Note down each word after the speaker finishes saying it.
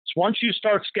Once you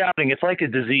start scouting, it's like a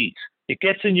disease. It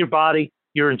gets in your body.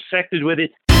 You're infected with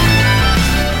it.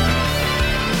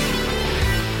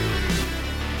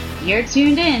 You're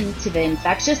tuned in to the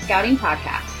Infectious Scouting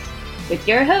Podcast with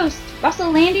your hosts,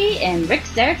 Russell Lande and Rick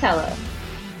Serritella.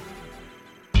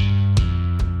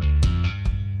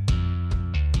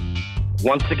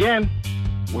 Once again,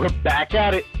 we're back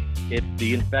at it. It's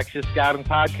the Infectious Scouting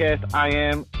Podcast. I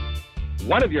am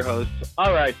one of your hosts,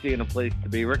 RIC in a place to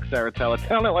be, Rick Serritella,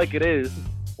 telling it like it is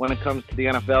when it comes to the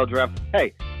NFL draft.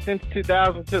 Hey, since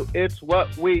 2002, it's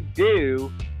what we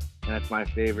do, and it's my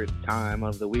favorite time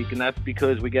of the week, and that's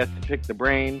because we get to pick the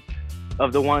brain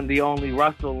of the one, the only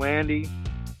Russell Lande,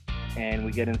 and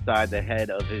we get inside the head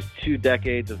of his 2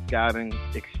 decades of scouting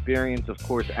experience, of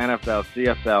course, NFL,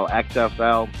 CFL,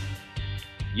 XFL,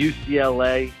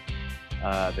 UCLA,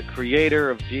 the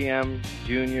creator of GM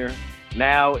Junior,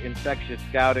 now Infectious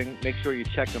Scouting. Make sure you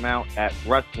check him out at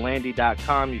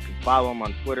russlande.com. You can follow him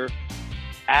on Twitter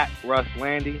at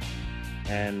russlande.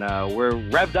 And we're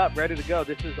revved up, ready to go.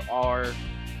 This is our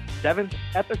 7th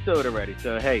episode already.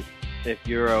 So, hey, if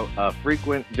you're a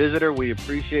frequent visitor, we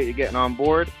appreciate you getting on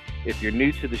board. If you're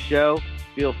new to the show,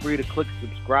 feel free to click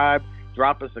subscribe,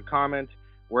 drop us a comment.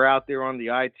 We're out there on the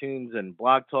iTunes and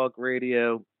Blog Talk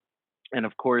Radio, and,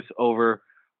 of course, over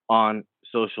on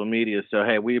social media. So,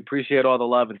 hey, we appreciate all the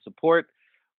love and support.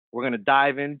 We're going to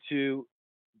dive into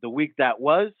the week that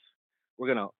was.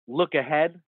 We're going to look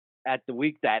ahead at the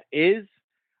week that is.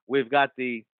 We've got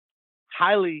the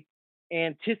highly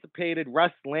anticipated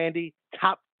Russ Lande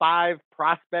top 5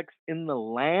 prospects in the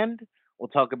land. We'll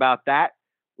talk about that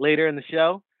later in the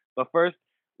show. But first,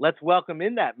 let's welcome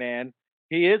in that man.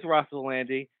 He is Russell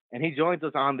Lande, and he joins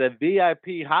us on the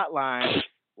VIP hotline.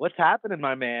 What's happening,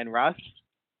 my man, Russ?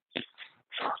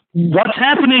 What's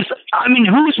happening is,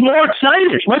 who's more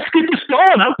excited? Let's get this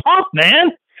going. I'm pumped,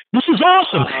 man. This is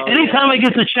awesome. Anytime I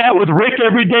get to chat with Rick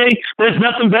every day, there's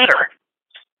nothing better.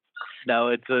 No,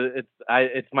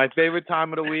 it's my favorite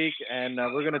time of the week, and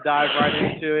we're gonna dive right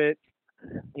into it.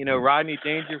 You know, Rodney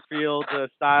Dangerfield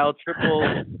style,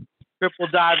 triple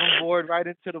diving board right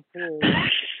into the pool.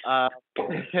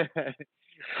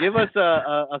 Give us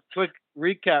a quick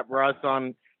recap, Russ,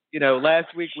 on,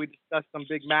 last week we discussed some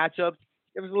big matchups.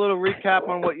 Give us a little recap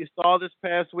on what you saw this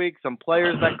past week, some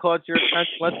players that caught your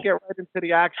attention. Let's get right into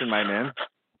the action, my man.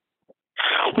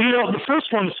 Well, the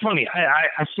first one is funny.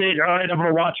 I said, all right, I'm going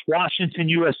to watch Washington,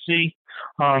 USC.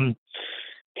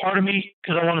 Part of me,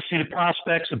 because I want to see the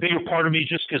prospects. A bigger part of me,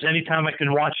 just because anytime I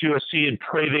can watch USC and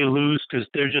pray they lose, because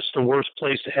they're just the worst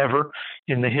place ever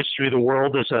in the history of the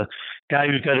world. As a guy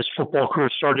who got his football career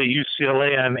started at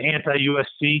UCLA, I'm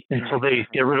anti-USC until they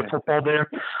get rid of football there.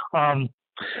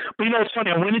 But, it's funny.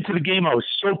 I went into the game. I was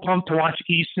so pumped to watch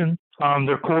Easton,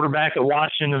 their quarterback at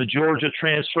Washington, the Georgia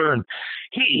transfer, and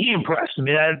he impressed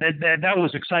me. That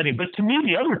was exciting. But to me,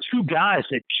 the other 2 guys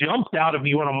that jumped out at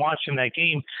me when I'm watching that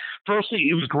game, firstly,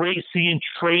 it was great seeing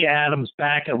Trey Adams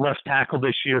back at left tackle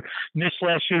this year. Missed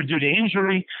last year due to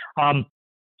injury.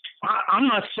 I'm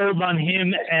not sold on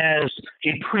him as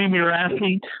a premier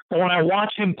athlete, but when I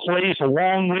watch him play, he's a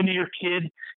long, linear kid,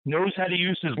 knows how to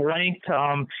use his length.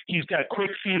 He's got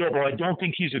quick feet, although I don't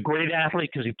think he's a great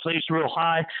athlete because he plays real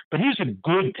high, but he's a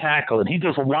good tackle, and he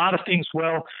does a lot of things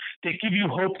well that give you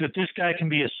hope that this guy can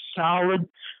be a solid,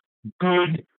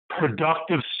 good,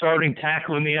 productive starting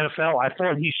tackle in the NFL. I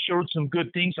thought he showed some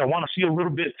good things. I want to see a little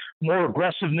bit more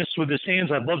aggressiveness with his hands.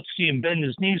 I'd love to see him bend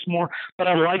his knees more, but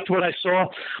I liked what I saw.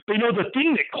 But, the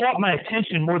thing that caught my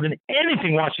attention more than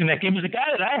anything watching that game is a guy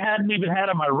that I hadn't even had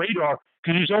on my radar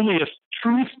because he's only a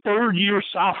true third-year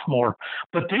sophomore.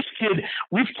 But this kid,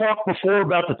 we've talked before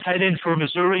about the tight end for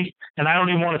Missouri, and I don't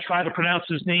even want to try to pronounce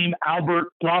his name,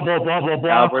 Albert, blah, blah, blah, blah,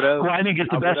 blah, who I think is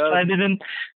the best tight end.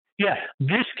 Yeah,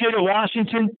 this kid at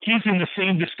Washington, he's in the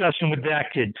same discussion with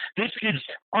that kid. This kid's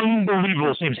unbelievable.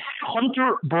 His name's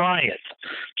Hunter Bryant,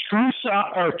 true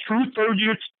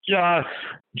third-year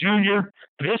junior.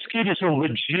 This kid is a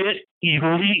legit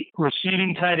elite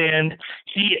receiving tight end.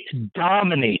 He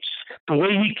dominates the way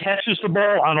he catches the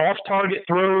ball on off-target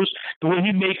throws, the way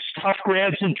he makes tough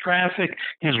grabs in traffic,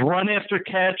 his run after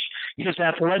catch, his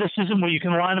athleticism where you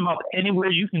can line him up anywhere.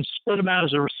 You can split him out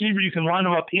as a receiver. You can line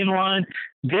him up in line.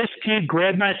 This kid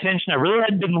grabbed my attention. I really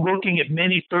hadn't been looking at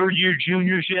many third-year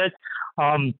juniors yet.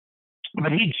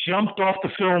 but he jumped off the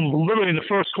film literally in the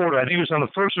first quarter. I think it was on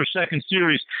the first or second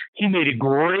series. He made a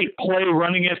great play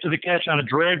running after the catch on a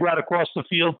drag route across the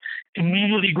field.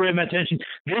 Immediately grabbed my attention.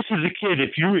 This is a kid.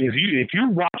 If you're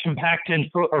watching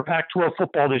Pac-10 or Pac-12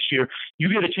 football this year,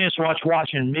 you get a chance to watch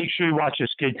Washington. Make sure you watch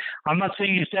this kid. I'm not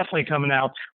saying he's definitely coming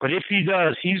out, but if he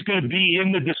does, he's going to be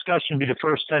in the discussion, be the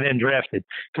first tight end drafted.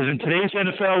 Because in today's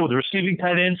NFL with receiving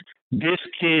tight ends, this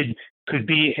kid could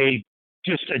be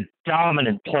just a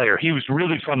dominant player. He was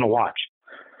really fun to watch.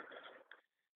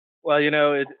 Well,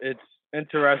 it's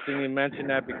interesting you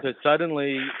mentioned that, because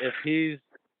suddenly, if he's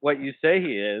what you say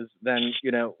he is, then,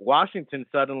 Washington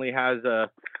suddenly has a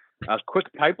quick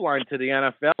pipeline to the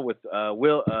NFL with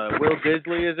Will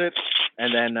Disley, is it?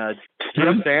 And then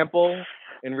Drew Sample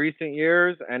in recent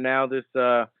years. And now this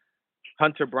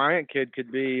Hunter Bryant kid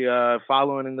could be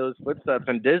following in those footsteps.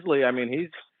 And Disley, I mean,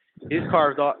 he's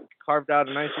carved out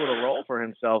a nice little role for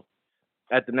himself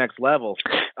at the next level.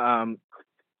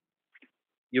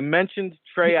 You mentioned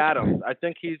Trey Adams. I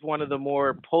think he's one of the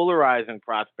more polarizing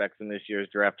prospects in this year's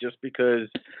draft, just because,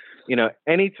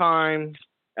 anytime,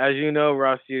 as you know,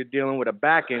 Russ, you're dealing with a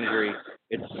back injury,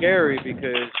 it's scary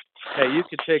because, hey, you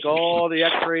could take all the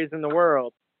x-rays in the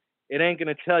world. It ain't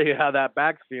going to tell you how that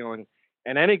back's feeling.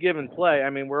 And any given play, I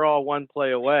mean, we're all one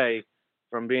play away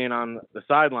from being on the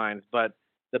sidelines, but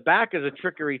the back is a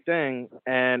trickery thing,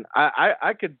 and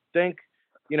I could think,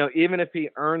 even if he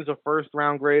earns a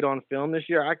first-round grade on film this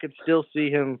year, I could still see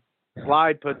him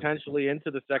slide potentially into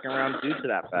the second round due to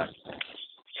that back.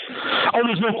 Oh,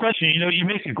 there's no question. You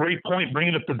make a great point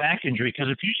bringing up the back injury, because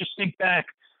if you just think back,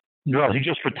 well, he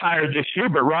just retired this year,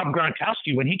 but Rob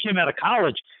Gronkowski, when he came out of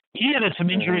college, he had some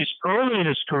injuries early in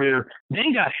his career,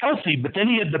 then got healthy, but then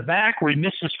he had the back where he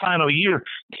missed his final year.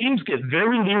 Teams get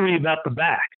very leery about the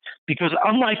back because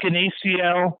unlike an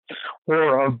ACL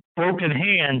or a broken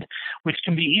hand, which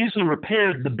can be easily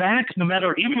repaired, the back, no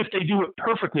matter, even if they do it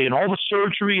perfectly and all the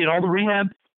surgery and all the rehab,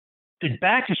 the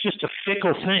back is just a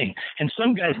fickle thing, and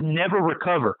some guys never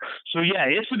recover. So, yeah,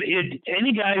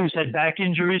 any guy who's had back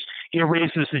injuries, it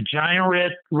raises a giant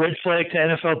red flag to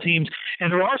NFL teams.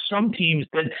 And there are some teams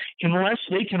that, unless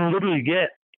they can literally get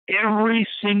every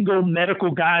single medical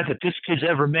guy that this kid's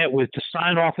ever met with to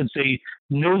sign off and say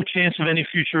no chance of any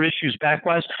future issues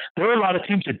back-wise, there are a lot of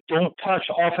teams that don't touch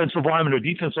offensive linemen or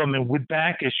defensive linemen with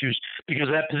back issues because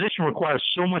that position requires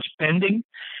so much bending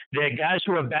that guys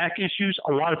who have back issues,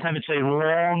 a lot of time it's a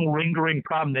long, lingering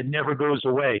problem that never goes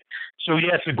away. So,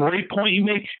 yeah, it's a great point you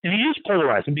make, and he is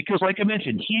polarizing because, like I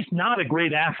mentioned, he's not a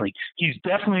great athlete. He's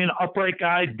definitely an upright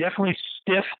guy, definitely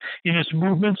stiff in his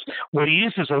movements. What he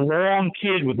is a long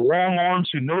kid with long arms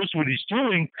who knows what he's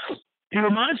doing. He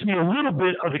reminds me a little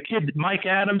bit of the kid, Mike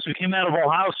Adams, who came out of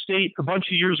Ohio State a bunch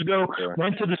of years ago,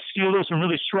 went to the Steelers and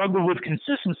really struggled with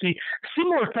consistency.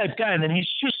 Similar type guy. And then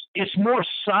it's more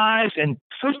size and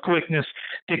foot quickness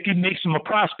that makes him a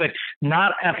prospect,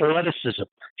 not athleticism.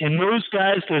 In those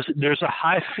guys, there's a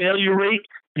high failure rate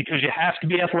because you have to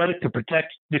be athletic to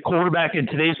protect the quarterback in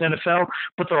today's NFL.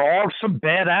 But there are some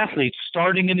bad athletes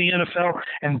starting in the NFL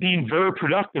and being very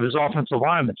productive as offensive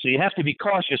linemen. So you have to be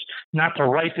cautious not to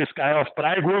write this guy off. But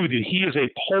I agree with you. He is a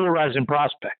polarizing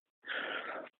prospect.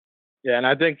 Yeah, and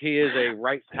I think he is a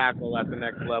right tackle at the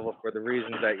next level for the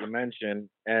reasons that you mentioned.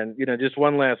 And, just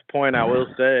one last point I will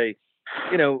say,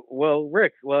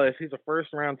 Rick, if he's a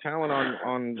first-round talent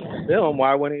on film,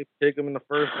 why wouldn't he take him in the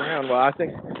first round? Well, I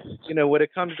think, what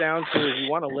it comes down to is you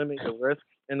want to limit the risk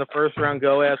in the first round.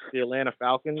 Go ask the Atlanta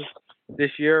Falcons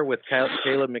this year with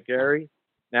Caleb McGarry.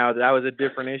 Now, that was a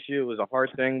different issue. It was a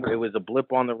hard thing. It was a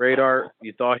blip on the radar.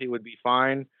 You thought he would be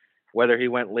fine. Whether he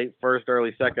went late first,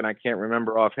 early second, I can't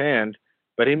remember offhand.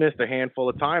 But he missed a handful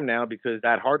of time now because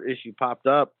that heart issue popped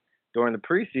up during the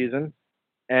preseason.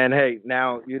 And, hey,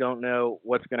 now you don't know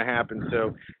what's going to happen.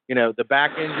 So, the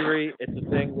back injury, it's a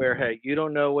thing where, hey, you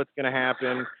don't know what's going to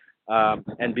happen.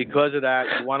 And because of that,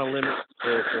 you want to limit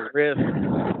the risk,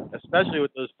 especially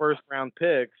with those first-round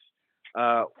picks.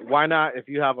 Why not, if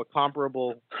you have a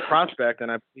comparable prospect,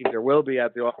 and I believe there will be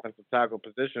at the offensive tackle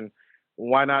position,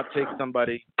 why not take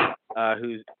somebody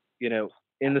who's,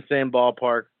 in the same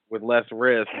ballpark with less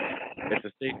risk? It's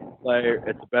a safe player.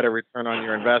 It's a better return on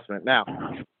your investment. Now,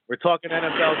 we're talking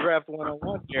NFL Draft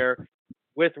 101 here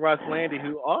with Russ Lande,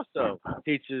 who also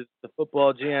teaches the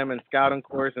football GM and scouting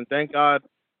course. And thank God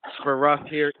for Russ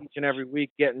here each and every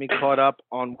week getting me caught up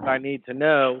on what I need to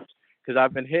know because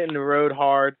I've been hitting the road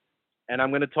hard. And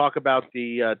I'm going to talk about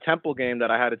the Temple game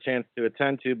that I had a chance to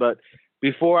attend to. But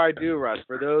before I do, Russ,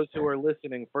 for those who are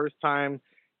listening, first time,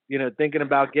 thinking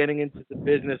about getting into the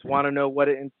business, want to know what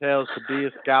it entails to be a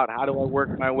scout, how do I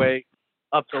work my way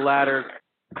up the ladder?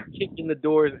 kicking the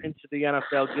doors into the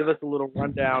NFL. Give us a little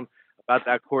rundown about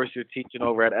that course you're teaching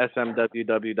over at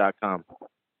smww.com.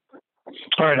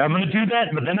 All right, I'm going to do that,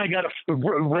 but then I got to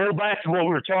roll back to what we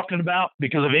were talking about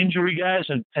because of injury guys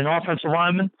and offensive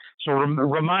linemen. So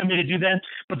remind me to do that.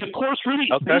 But the course really,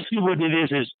 basically what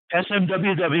it is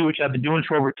SMWW, which I've been doing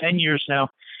for over 10 years now.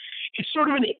 It's sort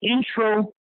of an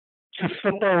intro to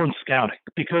football and scouting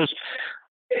because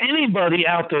anybody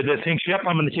out there that thinks, yep,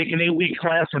 I'm going to take an 8-week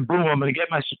class and boom, I'm going to get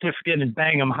my certificate and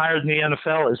bang, I'm hired in the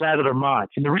NFL is out of their mind.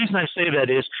 And the reason I say that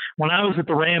is when I was at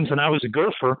the Rams and I was a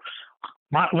gopher,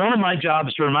 one of my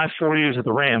jobs during my 4 years at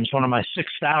the Rams, one of my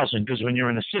 6,000, because when you're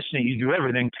an assistant, you do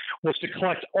everything, was to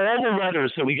collect all the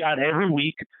letters that we got every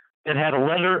week that had a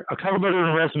cover letter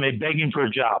and a resume begging for a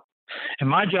job. And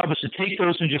my job was to take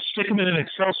those and just stick them in an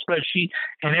Excel spreadsheet.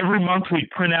 And every month we'd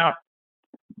print out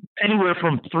anywhere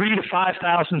from 3,000 to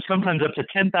 5,000, sometimes up to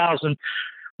 10,000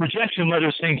 rejection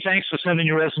letters saying, thanks for sending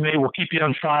your resume. We'll keep you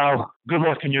on file. Good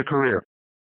luck in your career.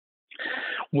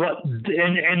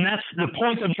 And that's the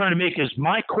point I'm trying to make is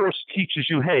my course teaches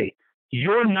you, hey,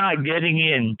 you're not getting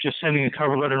in just sending a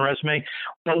cover letter and resume,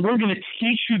 but we're going to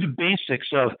teach you the basics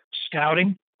of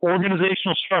scouting,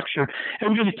 organizational structure, and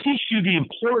we're going to teach you the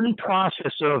important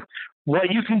process of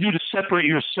what you can do to separate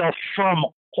yourself from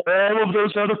all of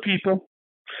those other people.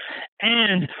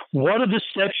 And what are the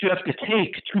steps you have to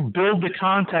take to build the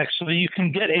contacts so that you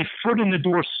can get a foot in the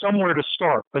door somewhere to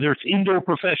start, whether it's indoor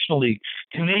professional league,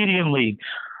 Canadian league,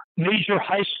 major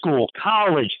high school,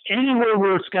 college, anywhere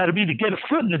where it's got to be to get a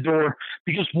foot in the door.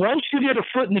 Because once you get a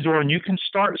foot in the door and you can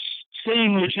start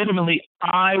saying legitimately,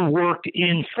 I work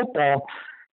in football,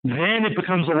 then it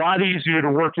becomes a lot easier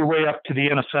to work your way up to the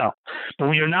NFL. But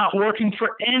when you're not working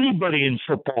for anybody in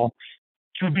football,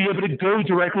 to be able to go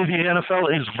directly to the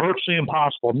NFL is virtually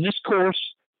impossible. In this course,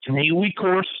 it's an 8-week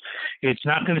course. It's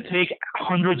not going to take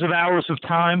hundreds of hours of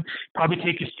time. Probably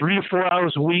take you 3 to 4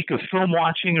 hours a week of film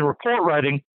watching and report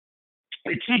writing.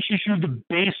 It teaches you the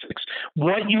basics,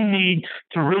 what you need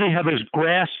to really have a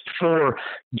grasp for,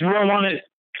 do I want to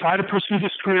try to pursue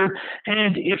this career?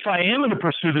 And if I am going to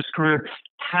pursue this career,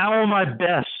 how am I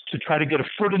best to try to get a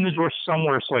foot in the door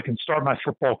somewhere so I can start my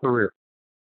football career?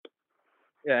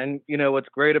 Yeah, and what's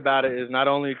great about it is not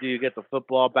only do you get the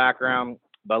football background,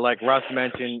 but like Russ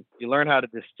mentioned, you learn how to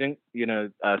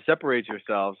separate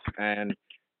yourselves. And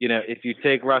if you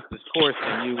take Russ's course,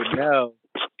 then you would know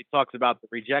he talks about the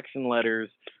rejection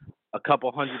letters, a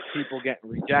couple hundred people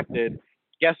getting rejected.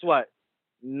 Guess what?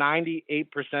 98%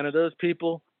 of those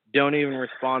people don't even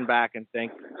respond back and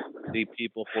thank the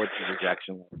people for the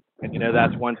rejection letter. And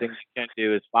that's one thing you can't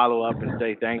do is follow up and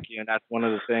say thank you. And that's one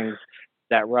of the things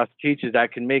that Russ teaches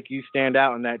that can make you stand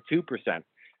out in that 2%.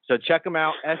 So check them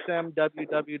out,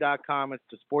 smww.com. It's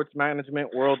the Sports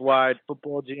Management Worldwide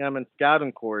Football GM and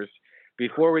Scouting course.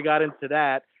 Before we got into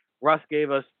that, Russ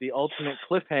gave us the ultimate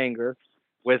cliffhanger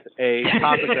with a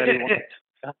topic that he wanted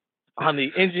on the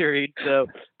injury. So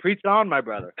preach on, my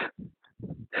brother.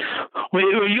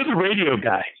 Well, you're the radio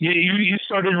guy. You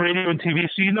started in radio and TV,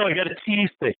 so I got to tease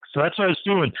things. So that's what I was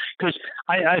doing. Because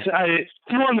I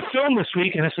threw on the film this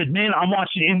week, and I said, man, I'm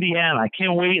watching Indiana. I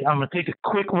can't wait. I'm going to take a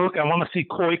quick look. I want to see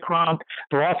Coy Cronk,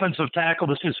 their offensive tackle.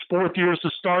 This is his 4th year as a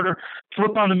starter.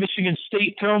 Flip on the Michigan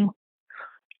State film.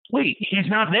 Wait, he's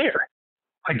not there.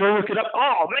 I go look it up.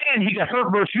 Oh, man, he got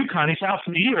hurt versus UConn. He's out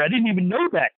for the year. I didn't even know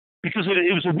that, because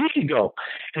it was a week ago.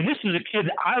 And this is a kid,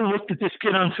 I looked at this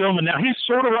kid on film, and now he's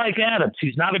sort of like Adams.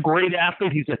 He's not a great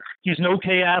athlete. He's an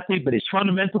okay athlete, but he's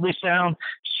fundamentally sound,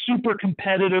 super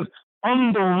competitive,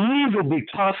 unbelievably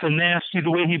tough and nasty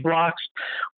the way he blocks.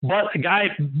 But a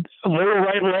guy, lower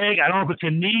right leg, I don't know if it's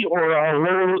a knee or a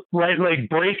lower right leg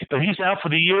break, but he's out for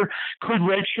the year, could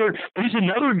redshirt. But he's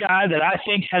another guy that I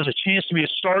think has a chance to be a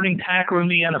starting tackler in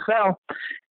the NFL.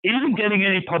 Isn't getting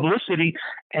any publicity,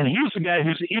 and here's a guy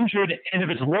who's injured, and if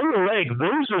it's lower leg,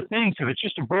 those are things, if it's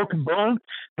just a broken bone,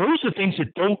 those are things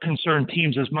that don't concern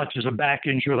teams as much as a back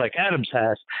injury like Adams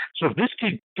has. So if this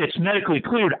kid gets medically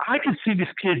cleared, I could see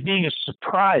this kid being a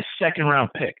surprise 2nd-round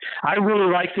pick. I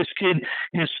really like this kid.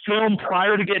 His film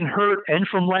prior to getting hurt and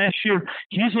from last year,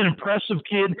 he's an impressive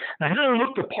kid. Now, he doesn't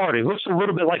look the part. He looks a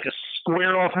little bit like a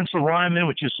square offensive lineman,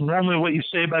 which is normally what you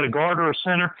say about a guard or a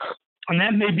center. And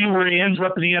that may be where he ends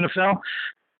up in the NFL.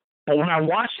 But when I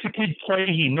watch the kid play,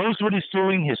 he knows what he's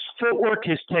doing. His footwork,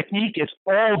 his technique, it's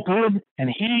all good. And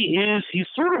he's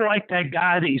sort of like that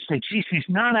guy that you say, geez, he's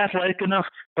not athletic enough,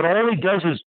 but all he does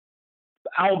is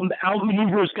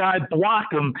outmaneuver his guy,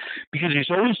 block him, because he's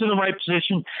always in the right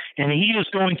position, and he is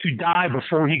going to die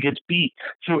before he gets beat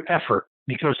through effort.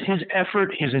 because his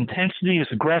effort, his intensity, his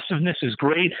aggressiveness is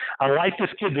great. I like this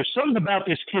kid. There's something about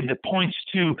this kid that points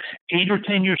to 8 or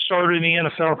 10 year starter in the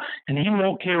NFL, and he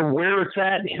won't care where it's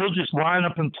at. He'll just line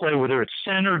up and play, whether it's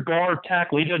center, guard,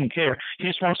 tackle. He doesn't care. He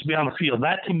just wants to be on the field.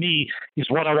 That, to me, is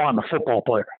what I want in a football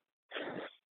player.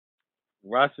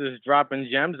 Russ is dropping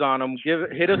gems on him.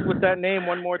 Hit us with that name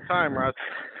one more time, Russ.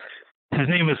 His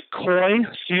name is Coy,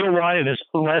 C-O-Y, and his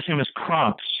last name is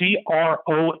Cronk,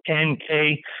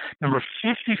 C-R-O-N-K, number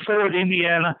 54 at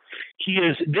Indiana.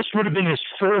 This would have been his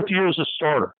 4th year as a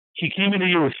starter. He came in the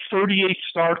year with 38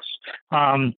 starts,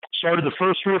 started the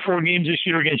first 3 or 4 games this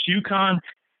year against UConn,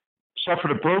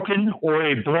 suffered either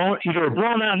a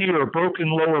blown out knee or a broken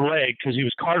lower leg because he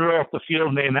was carted off the field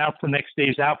and they announced the next day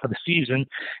he's out for the season.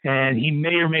 And he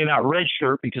may or may not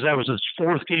redshirt because that was his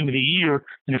 4th game of the year.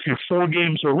 And if you're 4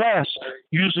 games or less,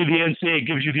 usually the NCAA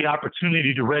gives you the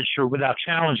opportunity to redshirt without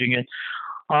challenging it.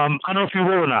 I don't know if he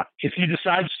will or not. If he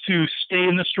decides to stay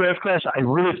in this draft class, I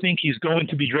really think he's going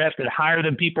to be drafted higher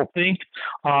than people think.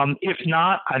 If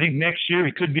not, I think next year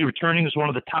he could be returning as one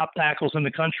of the top tackles in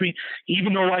the country,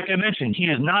 even though, like I mentioned, he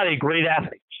is not a great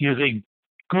athlete. He is a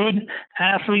good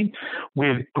athlete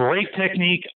with great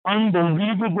technique,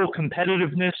 unbelievable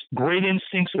competitiveness, great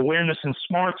instincts, awareness, and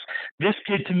smarts. This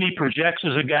kid, to me, projects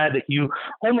as a guy that you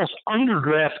almost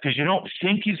underdraft because you don't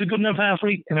think he's a good enough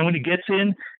athlete. And then when he gets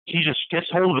in, he just gets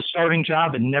hold of a starting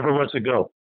job and never lets it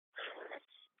go.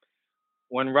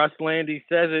 When Russ Lande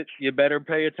says it, you better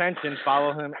pay attention.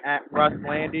 Follow him at Russ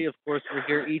Lande. Of course, we're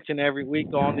here each and every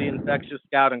week on the Infectious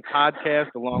Scouting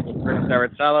podcast along with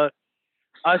Serritella.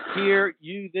 Us here,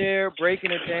 you there,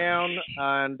 breaking it down.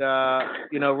 And,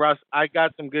 Russ, I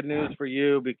got some good news for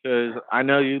you because I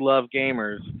know you love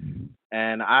gamers.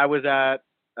 And I was at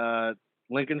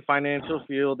Lincoln Financial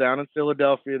Field down in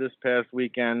Philadelphia this past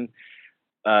weekend.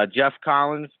 Jeff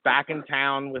Collins back in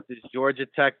town with his Georgia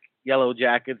Tech Yellow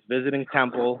Jackets visiting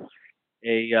Temple.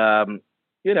 A,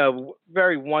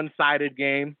 very one-sided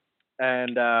game.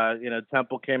 And,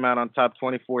 Temple came out on top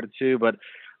 24-2. But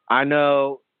I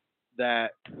know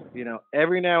that,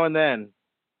 every now and then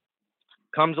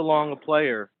comes along a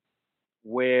player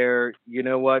where,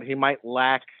 he might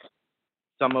lack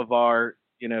some of our,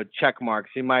 check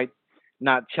marks. He might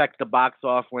not check the box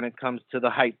off when it comes to the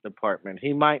height department.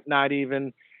 He might not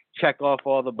even check off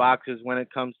all the boxes when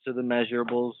it comes to the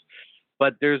measurables.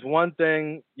 But there's one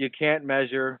thing you can't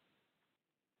measure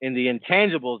in the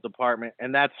intangibles department,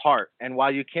 and that's heart. And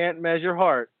while you can't measure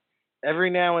heart,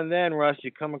 every now and then, Russ,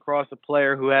 you come across a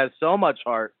player who has so much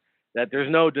heart that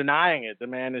there's no denying it. The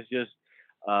man is just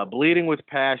bleeding with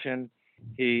passion.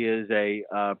 He is a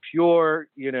pure,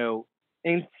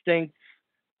 instinct,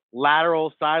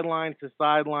 lateral, sideline to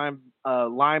sideline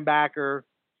linebacker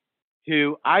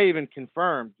who I even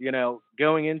confirmed,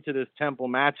 going into this Temple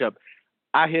matchup,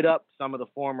 I hit up some of the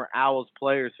former Owls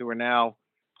players who are now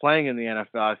playing in the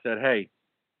NFL. I said, hey,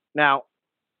 now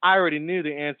I already knew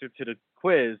the answer to the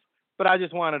quiz, but I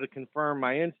just wanted to confirm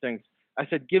my instincts. I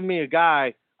said, give me a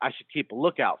guy I should keep a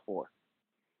lookout for.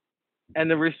 And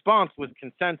the response was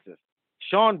consensus.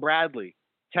 Sean Bradley,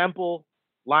 Temple,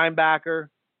 linebacker,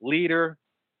 leader,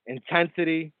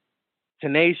 intensity,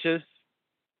 tenacious.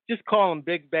 Just call him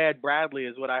Big Bad Bradley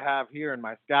is what I have here in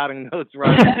my scouting notes,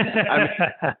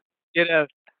 right?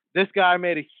 This guy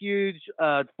made a huge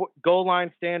goal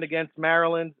line stand against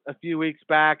Maryland a few weeks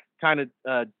back, kind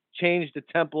of changed the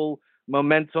Temple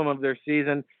momentum of their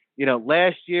season.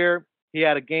 Last year he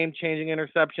had a game-changing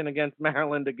interception against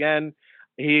Maryland again.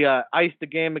 He iced the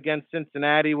game against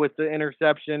Cincinnati with the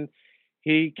interception.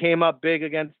 He came up big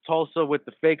against Tulsa with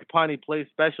the fake punt. He played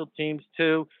special teams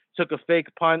too, took a fake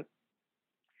punt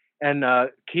and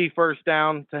key first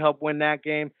down to help win that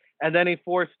game. And then he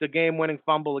forced the game-winning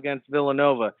fumble against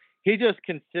Villanova. He just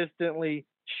consistently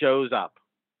shows up.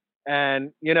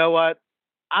 And you know what?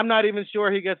 I'm not even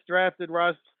sure he gets drafted,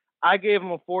 Russ. I gave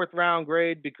him a 4th-round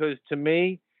grade because to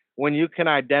me, when you can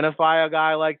identify a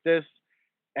guy like this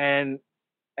and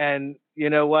you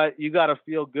know what? You got to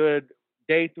feel good.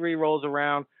 Day 3 rolls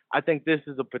around. I think this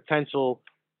is a potential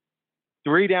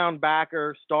 3-down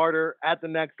backer, starter at the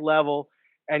next level.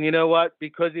 And you know what?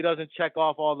 Because he doesn't check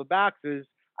off all the boxes,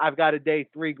 I've got a day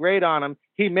 3 grade on him.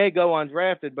 He may go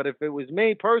undrafted, but if it was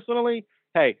me personally,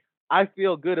 hey, I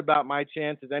feel good about my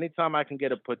chances. Anytime I can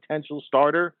get a potential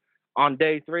starter on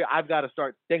day 3, I've got to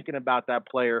start thinking about that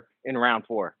player in round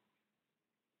 4.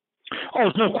 Oh,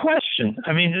 there's no question.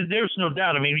 I mean, there's no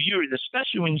doubt. I mean,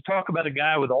 especially when you talk about a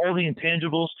guy with all the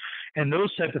intangibles and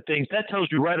those type of things, that tells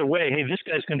you right away, hey, this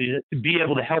guy's going to be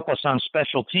able to help us on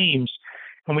special teams.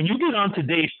 And when you get on to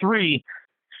day 3,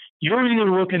 you're either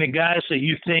looking at guys that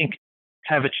you think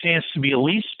have a chance to be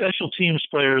elite special teams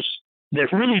players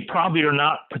that really probably are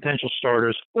not potential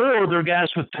starters, or they're guys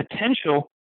with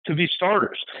potential to be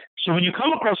starters. So when you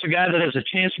come across a guy that has a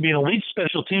chance to be an elite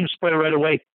special teams player right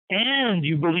away, and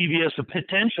you believe he has the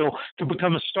potential to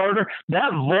become a starter,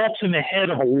 that vaults him ahead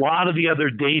of a lot of the other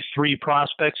day 3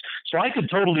 prospects. So I could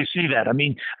totally see that. I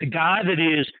mean, a guy that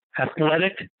is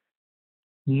athletic,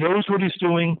 knows what he's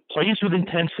doing, plays with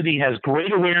intensity, has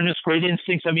great awareness, great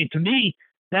instincts. I mean, to me,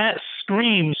 that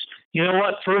screams, you know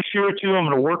what, first year or two, I'm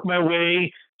going to work my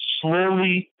way,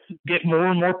 slowly get more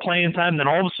and more playing time. Then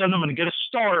all of a sudden, I'm going to get a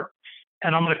start,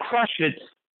 and I'm going to crush it,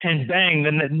 and bang,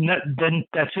 then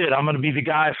that's it. I'm going to be the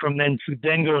guy from then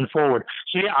going forward.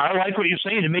 So, yeah, I like what you're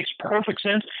saying. It makes perfect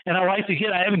sense, and I like the kid.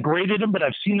 I haven't graded him, but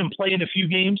I've seen him play in a few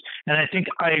games, and I think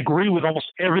I agree with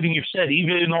almost everything you've said,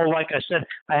 even though, like I said,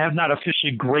 I have not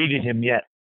officially graded him yet.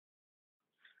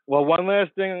 Well, one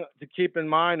last thing to keep in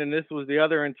mind, and this was the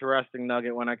other interesting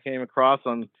nugget when I came across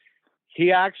him,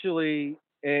 he actually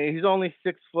he's only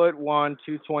 6'1",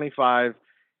 225.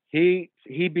 He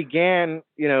began,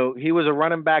 he was a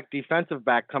running back, defensive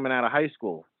back coming out of high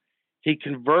school. He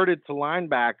converted to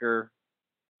linebacker,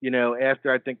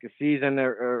 after I think a season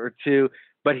or two.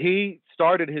 But he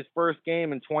started his first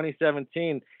game in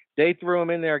 2017. They threw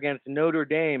him in there against Notre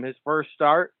Dame, his first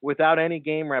start, without any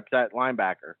game reps at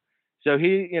linebacker. So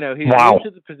he's Wow. new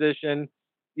to the position.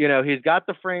 He's got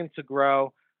the frame to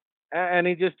grow, and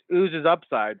he just oozes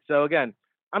upside. So again,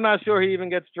 I'm not sure he even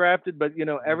gets drafted, but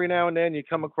every now and then you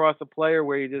come across a player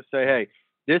where you just say, hey,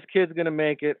 this kid's going to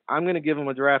make it. I'm going to give him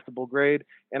a draftable grade,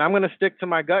 and I'm going to stick to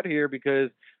my gut here because,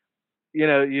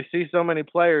 you see so many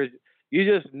players, you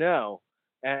just know.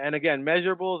 And again,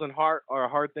 measurables and heart are a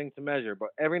hard thing to measure, but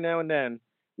every now and then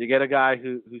you get a guy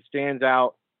who stands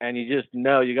out, and you just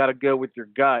know you got to go with your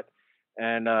gut.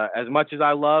 And as much as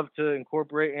I love to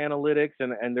incorporate analytics,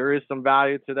 and there is some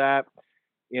value to that,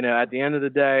 at the end of the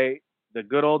day, the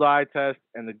good old eye test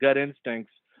and the gut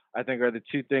instincts, I think, are the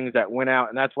two things that win out.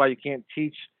 And that's why you can't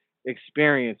teach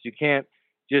experience. You can't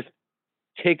just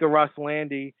take a Russ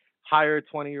Lande, hire a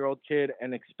 20-year-old kid,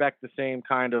 and expect the same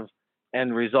kind of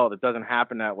end result. It doesn't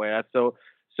happen that way. That's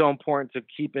so important to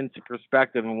keep into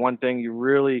perspective. And one thing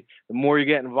the more you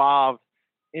get involved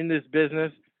in this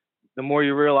business, the more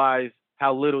you realize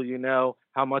how little you know,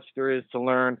 how much there is to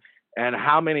learn, and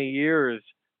how many years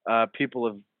people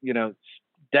have,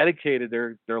 dedicated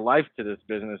their life to this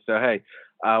business. So, hey,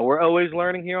 we're always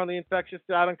learning here on the Infectious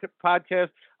Scouting podcast.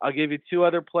 I'll give you 2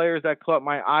 other players that caught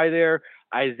my eye there.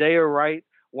 Isaiah Wright,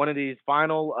 one of these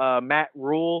final Matt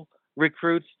Rule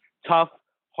recruits, tough,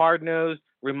 hard-nosed,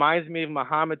 reminds me of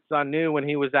Mohamed Sanu when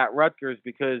he was at Rutgers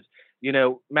because,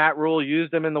 Matt Rule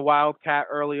used him in the Wildcat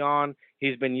early on.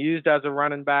 He's been used as a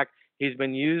running back. He's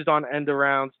been used on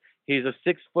end-arounds. He's a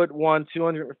 6'1",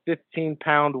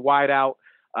 215-pound wideout.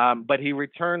 But he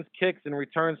returns kicks and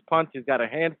returns punts. He's got a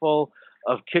handful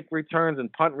of kick returns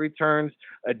and punt returns,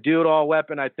 a do-it-all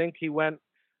weapon. I think he went,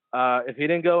 if he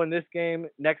didn't go in this game,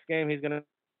 next game he's going to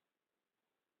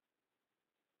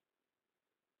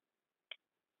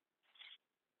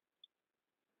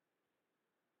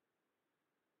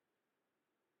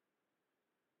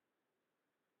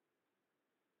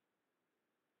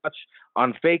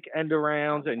on fake end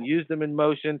arounds and use them in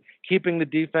motion, keeping the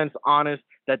defense honest,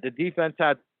 that the defense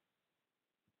had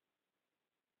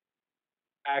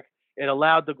back. It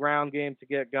allowed the ground game to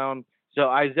get going. So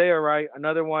Isaiah Wright,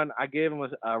 another one, I gave him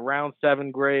a round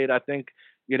 7 grade. I think,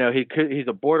 he's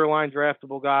a borderline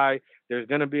draftable guy. There's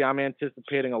going to be, I'm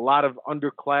anticipating a lot of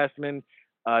underclassmen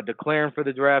declaring for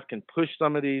the draft, can push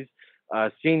some of these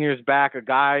seniors back. A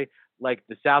guy like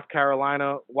the South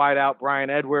Carolina wideout,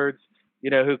 Brian Edwards,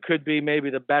 who could be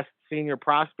maybe the best senior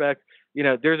prospect,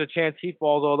 there's a chance he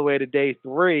falls all the way to day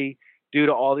 3 due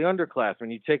to all the underclass.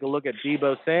 When you take a look at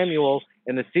Deebo Samuel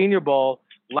in the Senior Bowl,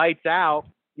 lights out,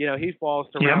 he falls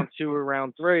to round 2 or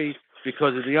round 3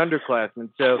 because of the underclassmen.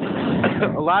 So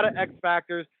a lot of X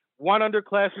factors. One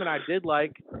underclassman I did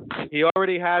like, he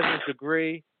already has his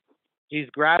degree. He's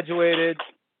graduated.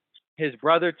 His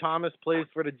brother Thomas plays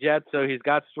for the Jets, so he's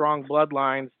got strong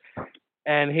bloodlines.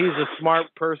 And he's a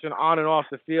smart person on and off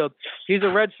the field. He's a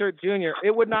redshirt junior.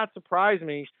 It would not surprise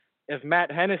me if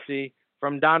Matt Hennessy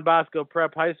from Don Bosco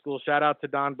Prep High School, shout out to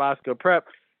Don Bosco Prep,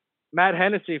 Matt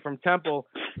Hennessy from Temple,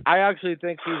 I actually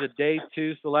think he's a day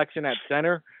 2 selection at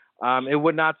center. It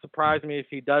would not surprise me if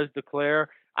he does declare.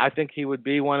 I think he would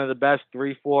be one of the best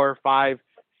 3, 4, 5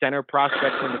 center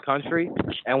prospects in the country.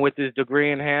 And with his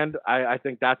degree in hand, I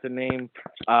think that's a name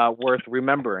worth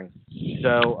remembering.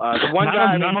 So the one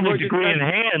guy, not only degree in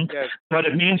hand, but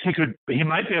it means he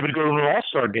might be able to go to an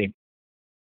all-star game.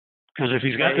 Because if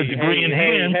he's got the degree in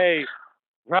hand,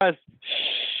 Russ,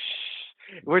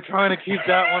 we're trying to keep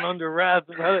that one under wraps.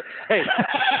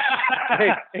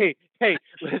 Hey, hey,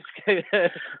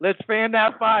 let's fan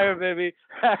that fire, baby.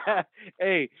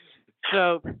 Hey,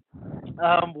 so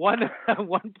one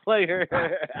player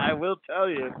I will tell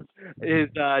you is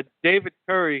David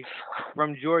Curry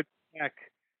from Georgia Tech.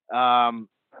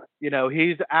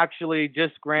 He's actually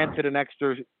just granted an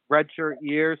extra redshirt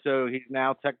year, so he's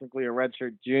now technically a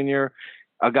redshirt junior.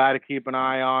 A guy to keep an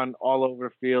eye on all over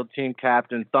the field, team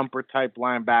captain, thumper type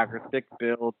linebacker, thick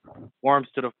build, warms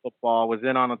to the football, was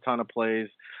in on a ton of plays.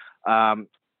 And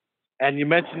you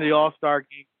mentioned the All-Star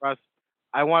game, Russ.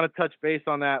 I want to touch base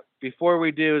on that. Before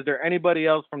we do, is there anybody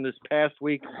else from this past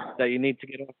week that you need to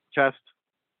get off the chest?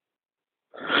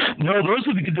 No, those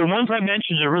are the ones I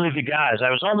mentioned are really the guys.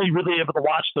 I was only really able to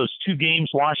watch those two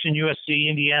games, Washington, USC,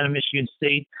 Indiana, Michigan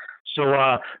State.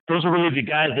 So those are really the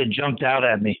guys that jumped out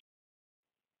at me.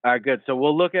 All right, good. So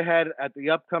we'll look ahead at the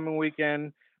upcoming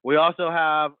weekend. We also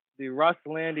have the Russ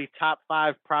Lande top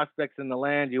 5 prospects in the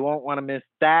land. You won't want to miss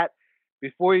that.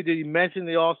 Before you do, you mentioned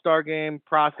the All-Star game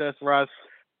process, Russ.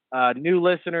 New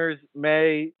listeners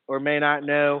may or may not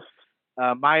know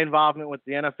my involvement with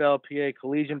the NFLPA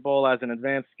Collegiate Bowl as an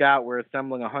advanced scout. We're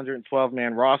assembling a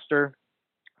 112-man roster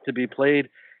to be played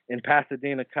in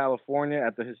Pasadena, California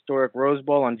at the historic Rose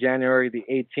Bowl on January the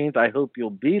 18th. I hope you'll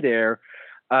be there.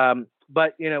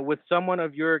 But, with someone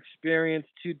of your experience,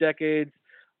 2 decades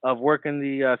of working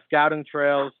the scouting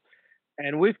trails,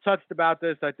 and we've touched about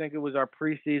this, I think it was our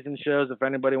preseason shows, if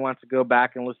anybody wants to go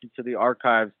back and listen to the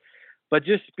archives, but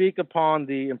just speak upon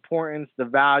the importance, the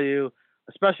value,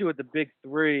 especially with the big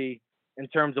 3, in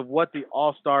terms of what the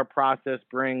all-star process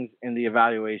brings in the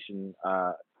evaluation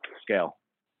scale.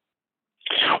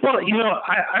 Well,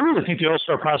 I really think the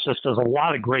All-Star process does a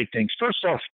lot of great things. First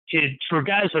off, for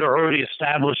guys that are already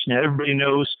established and everybody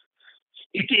knows,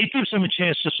 it gives them a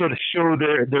chance to sort of show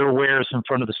their wares in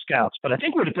front of the scouts. But I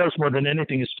think what it does more than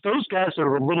anything is those guys that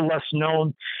are a little less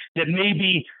known, that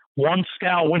maybe one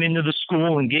scout went into the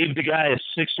school and gave the guy a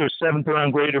 6th or 7th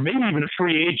round grade, or maybe even a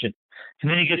free agent,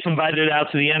 and then he gets invited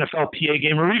out to the NFLPA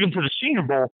game or even to the Senior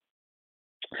Bowl,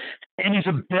 and he's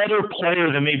a better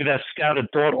player than maybe that scout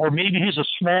had thought, or maybe he's a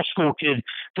small school kid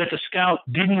that the scout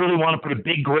didn't really want to put a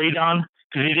big grade on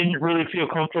because he didn't really feel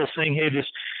comfortable saying, hey,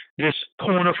 this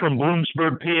corner from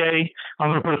Bloomsburg, PA,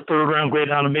 I'm going to put a 3rd round grade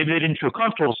on him. Maybe they didn't feel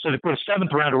comfortable, so they put a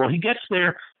 7th rounder. Well, he gets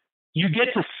there. You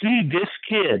get to see this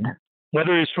kid,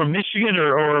 whether he's from Michigan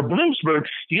or Bloomsburg,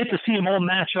 you get to see him all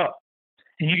match up.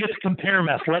 And you get to compare them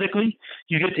athletically.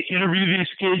 You get to interview these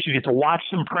kids. You get to watch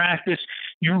them practice.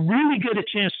 You really get a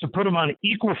chance to put them on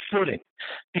equal footing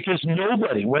because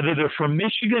nobody, whether they're from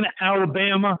Michigan,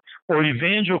 Alabama, or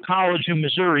Evangel College in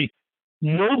Missouri,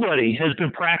 nobody has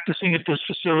been practicing at this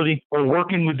facility or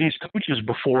working with these coaches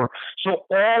before. So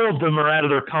all of them are out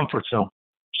of their comfort zone.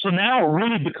 So now it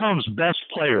really becomes best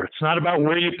player. It's not about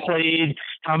where you played,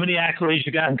 how many accolades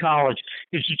you got in college.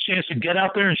 It's a chance to get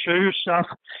out there and show your stuff.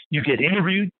 You get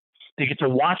interviewed. They get to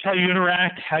watch how you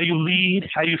interact, how you lead,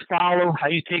 how you follow, how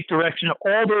you take direction,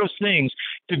 all those things.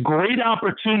 It's a great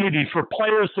opportunity for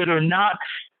players that are not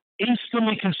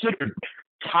instantly considered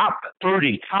top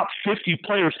 30, top 50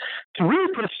 players to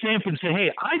really put a stamp and say,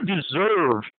 hey, I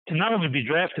deserve to not only be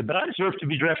drafted, but I deserve to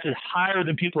be drafted higher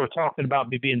than people are talking about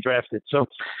me being drafted. So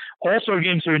all-star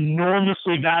games are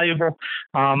enormously valuable.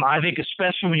 I think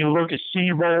especially when you look at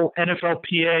Senior Bowl,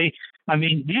 NFLPA, I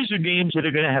mean, these are games that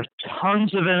are going to have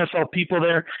tons of NFL people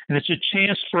there, and it's a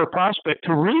chance for a prospect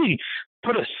to really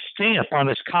put a stamp on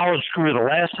his college career, the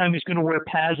last time he's going to wear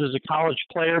pads as a college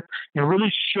player, and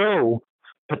really show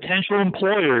potential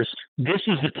employers, this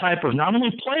is the type of not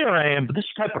only player I am, but this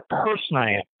type of person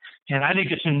I am. And I think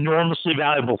it's enormously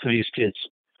valuable for these kids.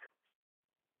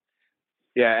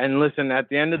 Yeah, and listen, at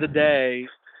the end of the day,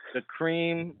 the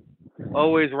cream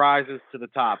always rises to the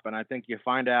top. And I think you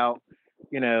find out,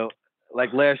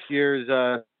 like last year's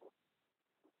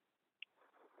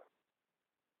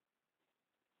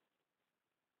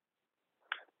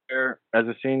as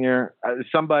a senior,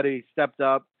 somebody stepped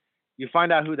up. You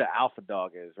find out who the alpha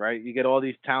dog is, right? You get all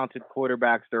these talented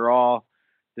quarterbacks. They're all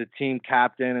the team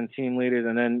captain and team leaders.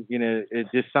 And then, it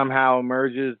just somehow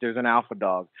emerges. There's an alpha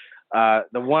dog.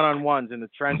 The one-on-ones in the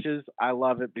trenches, I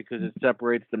love it because it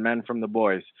separates the men from the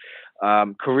boys.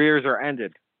 Careers are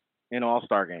ended in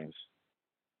all-star games.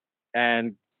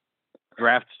 And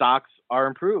draft stocks are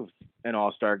improved in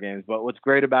all-star games. But what's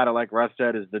great about it, like Russ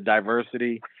said, is the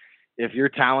diversity. If you're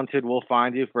talented, we'll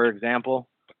find you. For example,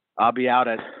 I'll be out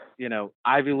at,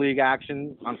 Ivy League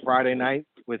action on Friday night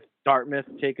with Dartmouth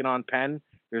taking on Penn.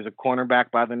 There's a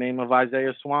cornerback by the name of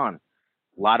Isaiah Swan.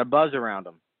 A lot of buzz around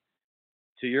him.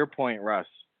 To your point, Russ,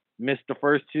 Missed the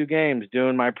first 2 games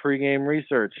doing my pregame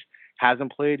research.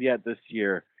 Hasn't played yet this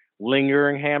year.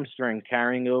 Lingering hamstring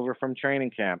carrying over from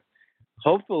training camp.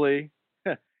 Hopefully,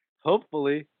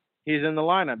 hopefully he's in the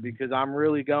lineup because I'm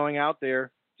really going out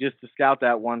there just to scout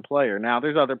that one player. Now,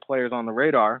 there's other players on the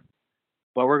radar,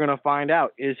 but we're going to find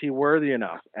out, is he worthy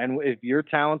enough? And if you're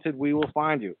talented, we will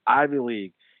find you. Ivy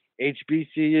League,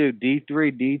 HBCU,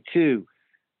 D3, D2,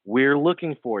 we're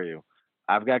looking for you.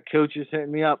 I've got coaches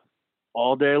hitting me up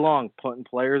all day long, putting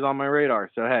players on my radar.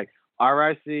 So, hey,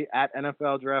 RIC at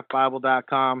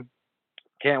NFLDraftBible.com.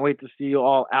 Can't wait to see you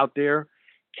all out there.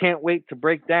 Can't wait to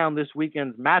break down this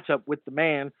weekend's matchup with the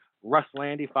man, Russ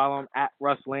Lande. Follow him at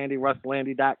Russ Lande,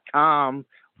 RussLande.com.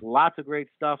 Lots of great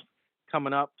stuff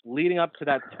coming up, leading up to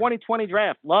that 2020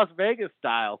 draft, Las Vegas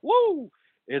style. Woo!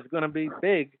 It's going to be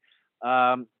big,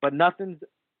 but nothing's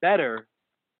better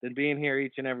than being here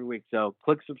each and every week. So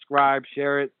click subscribe,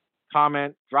 share it,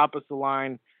 comment, drop us a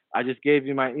line. I just gave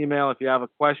you my email. If you have a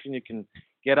question, you can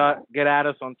get at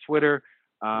us on Twitter.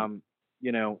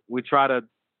 We try to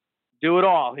do it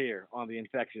all here on the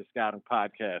Infectious Scouting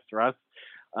Podcast, Russ.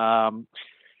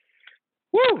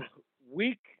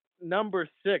 Week number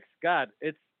 6. God,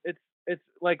 it's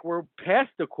like we're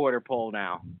past the quarter pole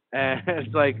now. And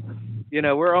it's like,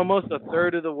 we're almost a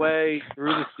third of the way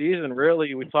through the season,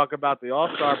 really. We talk about the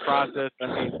All-Star process. I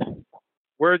mean,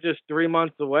 we're just 3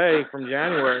 months away from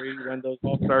January when those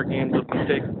All-Star games will be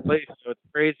taking place. So it's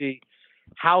crazy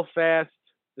how fast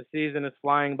the season is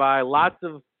flying by. Lots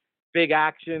of big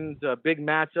actions, big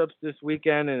matchups this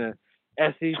weekend in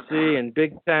the SEC and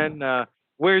Big Ten.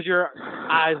 Where's your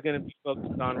eyes going to be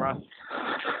focused on, Russ?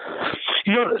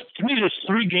 To me, there's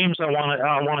 3 games I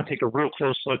want to take a real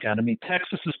close look at. I mean,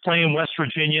 Texas is playing West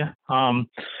Virginia, and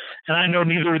I know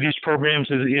neither of these programs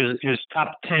is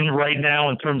top 10 right now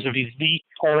in terms of elite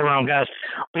all-around guys.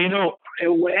 But,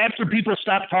 after people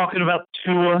stop talking about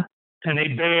Tua and they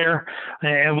bear,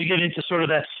 and we get into sort of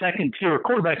that second tier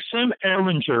quarterback, Sam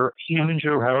Erlinger,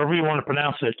 however you want to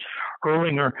pronounce it,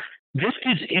 Erlinger. This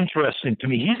kid's interesting to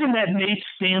me. He's in that Nate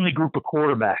Stanley group of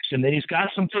quarterbacks, and then he's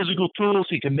got some physical tools.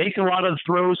 He can make a lot of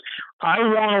throws. I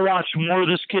want to watch more of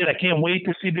this kid. I can't wait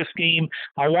to see this game.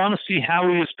 I want to see how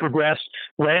he has progressed.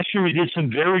 Last year, he did some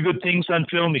very good things on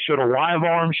film. He showed a live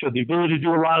arm, showed the ability to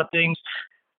do a lot of things.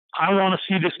 I want to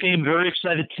see this game. Very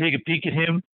excited to take a peek at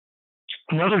him.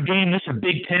 Another game, this is a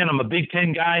Big Ten. I'm a Big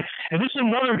Ten guy. And this is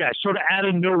another guy, sort of out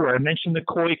of nowhere. I mentioned the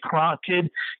Coy Cronk kid.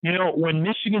 When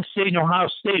Michigan State and Ohio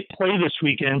State play this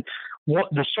weekend, one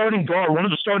of the starting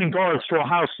guards for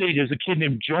Ohio State is a kid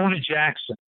named Jonah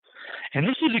Jackson. And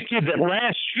this is a kid that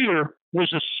last year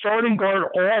was a starting guard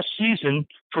all season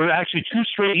for actually 2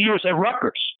 straight years at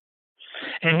Rutgers.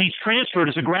 And he transferred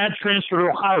as a grad transfer to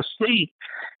Ohio State.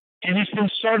 And he's been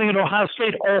starting at Ohio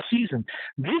State all season.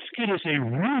 This kid is a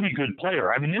really good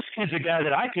player. I mean, this kid's a guy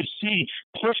that I could see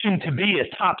pushing to be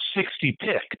a top 60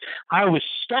 pick. I was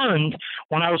stunned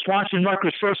when I was watching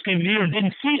Rutgers' first game of the year and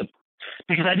didn't see him,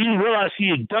 because I didn't realize he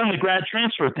had done the grad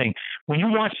transfer thing. When you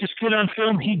watch this kid on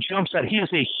film, he jumps out. He is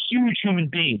a huge human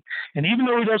being. And even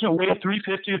though he doesn't weigh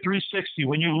 350 or 360,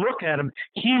 when you look at him,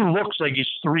 he looks like he's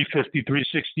 350,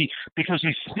 360 because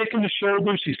he's thick in the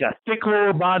shoulders, he's got thick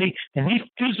lower body, and he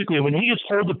physically, when he gets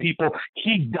hold of people,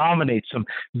 he dominates them.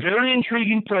 Very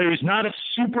intriguing player. He's not a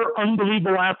super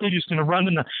unbelievable athlete who's going to run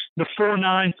in the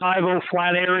 4.9, 5.0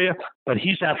 flat area, but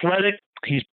he's athletic.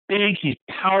 He's big, he's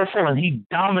powerful, and he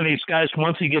dominates guys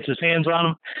once he gets his hands on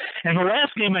them. And the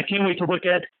last game I can't wait to look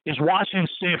at is Washington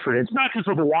Stanford. It's not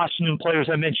because of the Washington players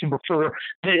I mentioned before.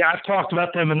 I've talked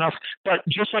about them enough. But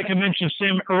just like I mentioned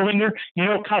Sam Erlinger,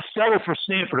 Costello for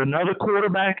Stanford, another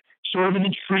quarterback, sort of an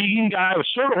intriguing guy. I was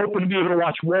sort of hoping to be able to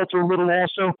watch Walter a little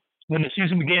also. When the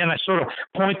season began, I sort of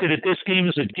pointed at this game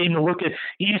as a game to look at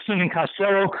Easton and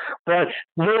Costello, but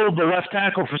Little, the left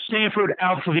tackle for Stanford,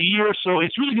 out for the year. So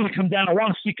it's really going to come down. I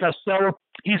want to see Costello.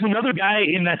 He's another guy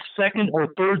in that second or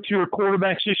third tier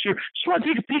quarterbacks this year. Just want to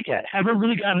take a peek at. Haven't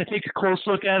really gotten to take a close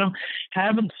look at him.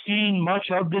 Haven't seen much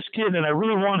of this kid, and I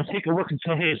really want to take a look and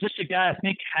say, hey, is this a guy I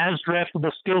think has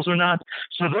draftable skills or not?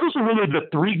 So those are really the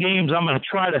 3 games I'm going to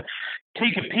try to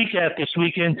take a peek at this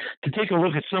weekend, to take a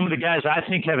look at some of the guys I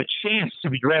think have a chance to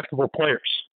be draftable players.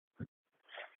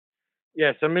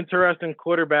 Yeah, some interesting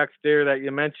quarterbacks there that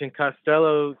you mentioned.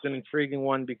 Costello's an intriguing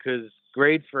one because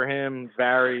grades for him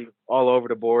vary all over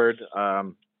the board,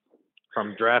 from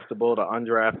draftable to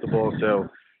undraftable. So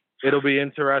it'll be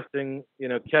interesting.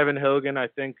 Kevin Hogan, I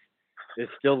think, is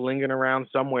still lingering around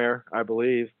somewhere, I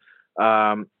believe.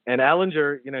 And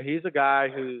Ellinger, he's a guy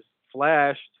who's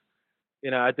flashed.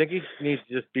 I think he needs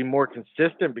to just be more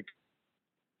consistent because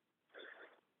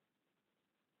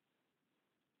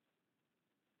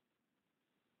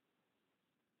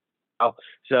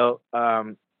So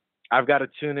I've got to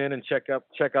tune in and check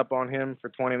up on him for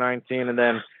 2019. And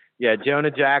then, yeah,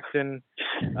 Jonah Jackson,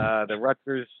 the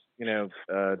Rutgers,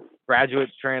 graduate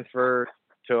transfer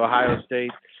to Ohio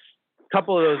State. A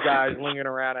couple of those guys lingering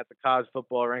around at the college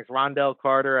football ranks. Rondell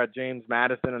Carter at James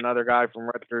Madison, another guy from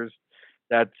Rutgers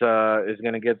that is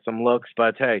going to get some looks.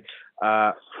 But, hey,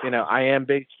 I am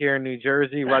based here in New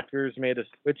Jersey. Rutgers made a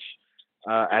switch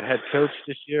at head coach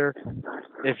this year.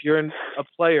 If you're a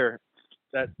player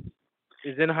that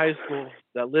is in high school,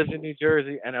 that lives in New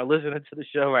Jersey, and are listening to the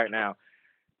show right now,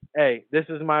 hey, this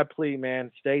is my plea,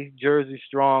 man. Stay Jersey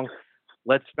strong.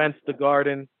 Let's fence the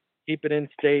garden. Keep it in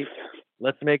state.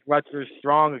 Let's make Rutgers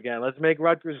strong again. Let's make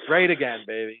Rutgers great again,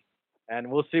 baby. And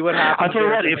we'll see what happens. I'll tell you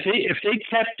what, if they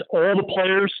kept all the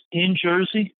players in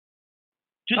Jersey,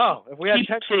 if we had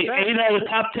say 8 out of the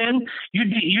top 10, you'd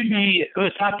be a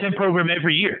top 10 program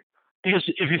every year. Because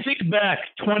if you think back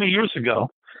 20 years ago,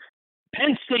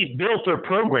 Penn State built their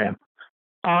program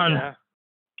on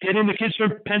getting the kids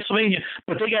from Pennsylvania,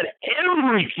 but they got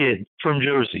every kid from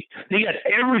Jersey. They got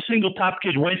every single top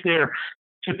kid went there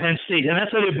to Penn State, and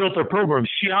that's how they built their program.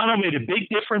 Schiano made a big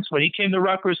difference when he came to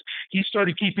Rutgers. He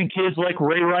started keeping kids like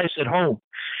Ray Rice at home.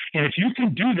 And if you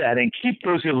can do that and keep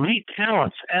those elite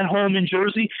talents at home in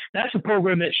Jersey, that's a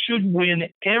program that should win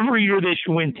every year. They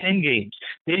should win 10 games.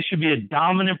 They should be a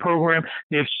dominant program.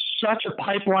 They have such a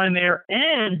pipeline there,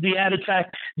 and the added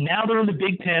fact, now they're in the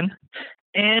Big Ten,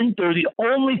 and they're the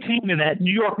only team in that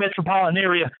New York metropolitan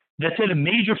area that's in a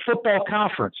major football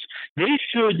conference. They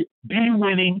should be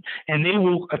winning, and they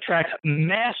will attract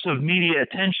massive media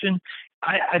attention.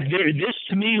 This,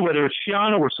 to me, whether it's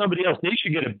Schiano or somebody else, they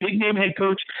should get a big-name head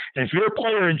coach. And if you're a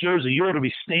player in Jersey, you ought to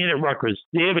be staying at Rutgers.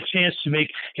 They have a chance to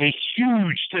make a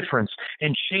huge difference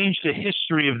and change the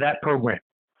history of that program.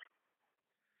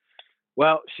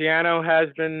 Well, Schiano has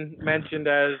been mentioned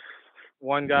as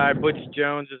one guy. Butch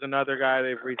Jones is another guy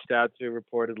they've reached out to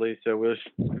reportedly. So we'll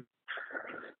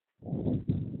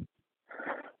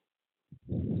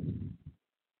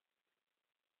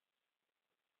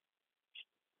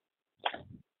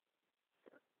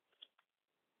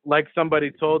like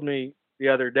somebody told me the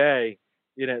other day,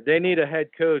 they need a head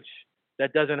coach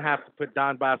that doesn't have to put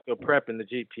Don Bosco Prep in the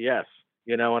GPS.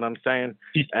 You know what I'm saying?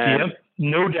 Yep,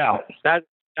 no doubt.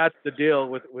 That's the deal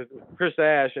with Chris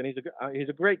Ash, and he's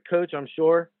a great coach, I'm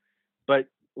sure. But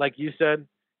like you said,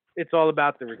 it's all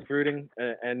about the recruiting.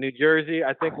 And New Jersey,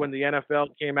 I think when the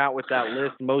NFL came out with that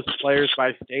list, most players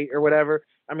by state or whatever,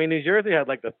 I mean, New Jersey had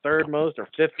like the third most or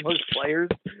fifth most players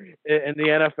in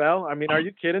the NFL. I mean, are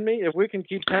you kidding me? If we can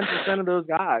keep 10% of those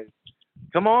guys,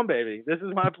 come on, baby. This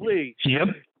is my plea. Yep.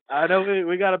 I know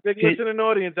we got a big listening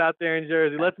audience out there in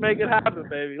Jersey. Let's make it happen,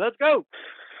 baby. Let's go.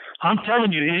 I'm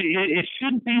telling you, it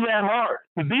shouldn't be that hard.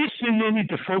 The biggest thing they need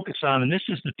to focus on, and this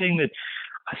is the thing that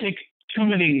I think too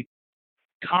many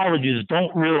colleges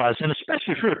don't realize, and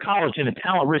especially if you're a college in a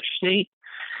talent-rich state,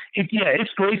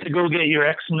 it's great to go get your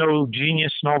X and O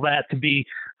genius and all that to be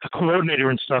a coordinator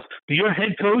and stuff, but your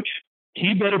head coach,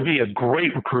 he better be a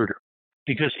great recruiter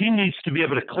because he needs to be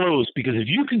able to close. Because if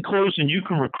you can close and you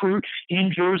can recruit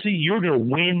in Jersey, you're going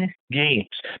to win games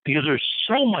because there's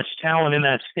so much talent in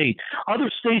that state.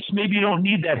 Other states, maybe you don't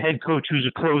need that head coach who's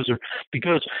a closer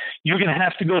because you're going to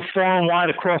have to go far and wide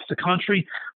across the country.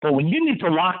 But when you need to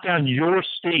lock down your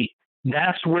state,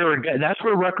 that's where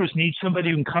Rutgers needs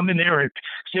somebody who can come in there and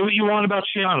say what you want about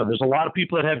Schiano. There's a lot of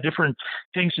people that have different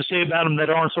things to say about him that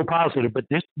aren't so positive. But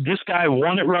this guy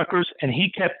won at Rutgers, and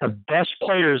he kept the best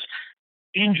players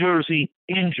in Jersey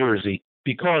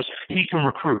because he can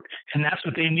recruit, and that's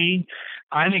what they need.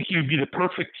 I think he would be the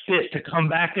perfect fit to come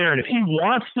back there, and if he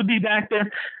wants to be back there,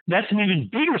 that's an even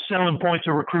bigger selling point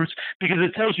to recruits because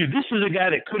it tells you this is a guy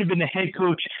that could have been the head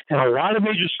coach at a lot of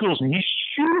major schools, and he's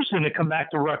choosing to come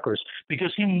back to Rutgers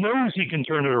because he knows he can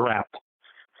turn it around.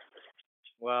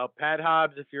 Well, Pat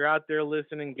Hobbs, if you're out there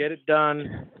listening, get it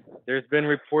done. There's been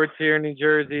reports here in New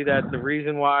Jersey that the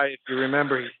reason why, if you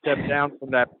remember, he stepped down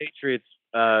from that Patriots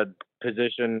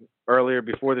position earlier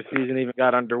before the season even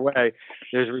got underway.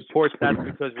 There's reports that's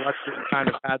because Rutgers kind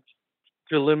of had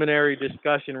preliminary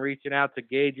discussion reaching out to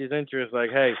gauge his interest. Like,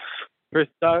 hey, Chris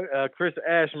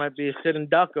Ash might be a sitting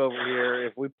duck over here.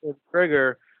 If we pull the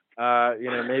trigger,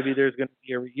 maybe there's going to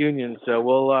be a reunion. So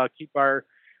we'll keep our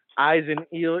eyes and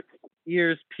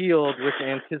ears peeled with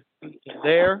anticipation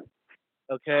there.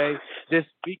 Okay, this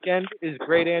weekend is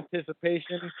great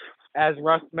anticipation. As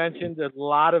Russ mentioned, a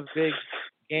lot of big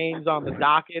games on the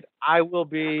docket. I will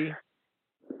be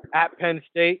at Penn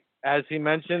State, as he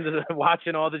mentioned,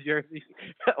 watching all the Jersey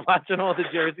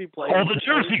players. All the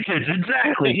Jersey kids,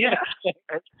 exactly, yeah.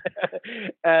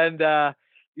 And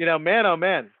man, oh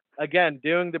man, again,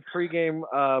 doing the pregame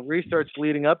research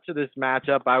leading up to this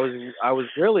matchup, I was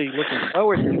really looking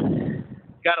forward to it.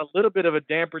 Got a little bit of a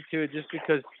damper to it just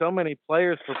because so many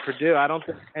players for Purdue. I don't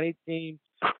think any team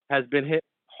has been hit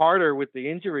harder with the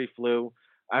injury flu.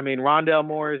 I mean, Rondell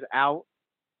Moore is out.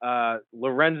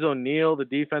 Lorenzo Neal, the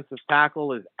defensive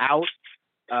tackle, is out.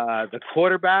 The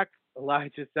quarterback,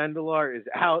 Elijah Sendelar, is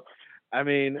out. I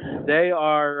mean, they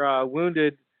are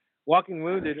walking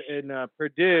wounded in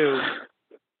Purdue.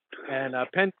 And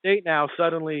Penn State now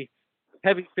suddenly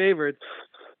heavy favorites.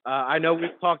 I know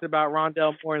we've talked about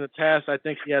Rondell Moore in the past. I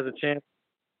think he has a chance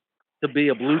to be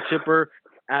a blue chipper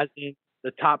as in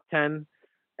the top 10.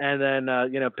 And then,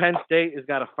 Penn State has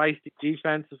got a feisty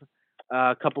defense.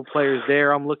 A couple players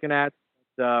there I'm looking at.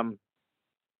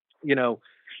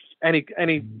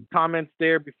 Any comments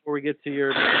there before we get to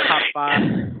your top 5?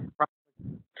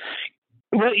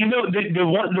 Well,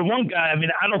 the one guy, I mean,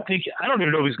 I don't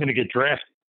even know if he's going to get drafted.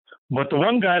 But the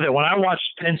one guy that when I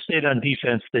watched Penn State on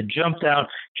defense that jumped out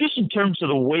just in terms of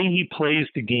the way he plays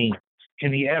the game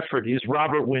and the effort is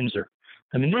Robert Windsor.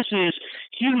 I mean,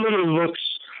 he literally looks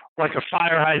like a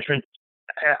fire hydrant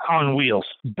on wheels,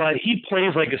 but he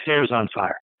plays like his hair's on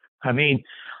fire. I mean,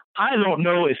 I don't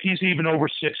know if he's even over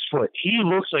 6 foot. He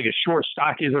looks like a short,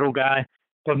 stocky little guy.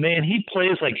 But, man, he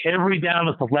plays like every down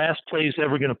is the last play he's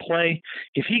ever going to play.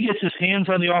 If he gets his hands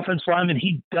on the offensive lineman,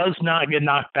 he does not get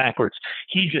knocked backwards.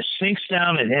 He just sinks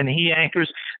down and he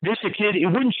anchors. This a kid, it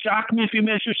wouldn't shock me if he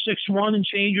measures 6'1" and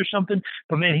change or something.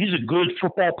 But, man, he's a good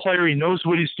football player. He knows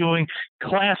what he's doing.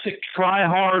 Classic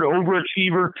try-hard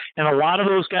overachiever. And a lot of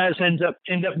those guys end up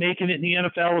making it in the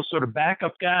NFL as sort of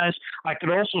backup guys. I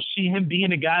could also see him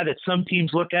being a guy that some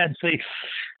teams look at and say,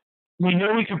 we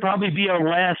know he could probably be our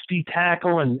last D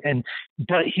tackle,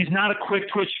 but he's not a quick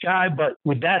twitch guy. But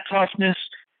with that toughness,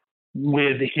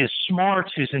 with his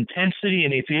smarts, his intensity,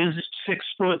 and if he is 6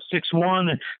 foot, 6'1",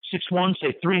 and 6'1",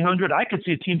 say 300, I could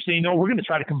see a team saying, "No, we're going to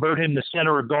try to convert him to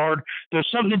center or guard."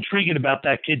 There's something intriguing about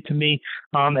that kid to me.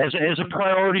 As a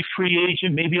priority free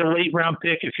agent, maybe a late round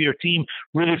pick if your team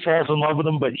really falls in love with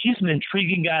him. But he's an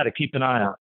intriguing guy to keep an eye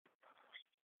on.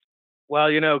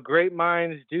 Well, great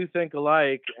minds do think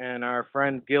alike, and our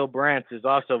friend Gil Brandt is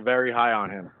also very high on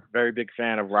him. Very big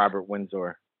fan of Robert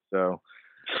Windsor. So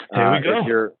there we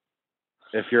go.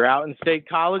 If you're out in state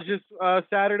colleges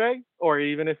Saturday, or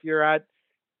even if you're at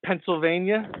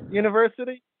Pennsylvania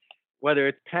University, whether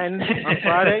it's Penn on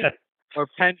Friday or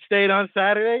Penn State on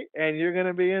Saturday, and you're going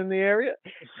to be in the area,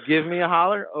 give me a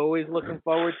holler. Always looking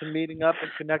forward to meeting up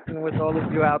and connecting with all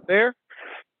of you out there.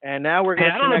 And now we're going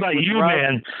to. I don't know about you, Russ.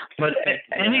 man, but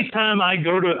anytime I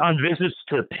go on visits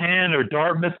to Penn or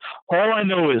Dartmouth, all I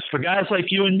know is for guys like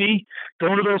you and me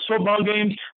going to those football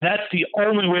games, that's the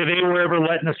only way they were ever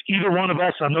letting us, either one of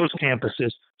us, on those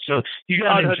campuses. So you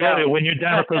got to enjoy it when you're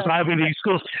down at those Ivy League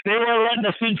schools. They were letting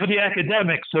us in for the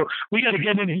academics, so we got to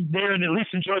get in there and at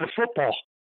least enjoy the football.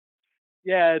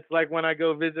 Yeah, it's like when I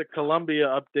go visit Columbia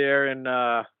up there in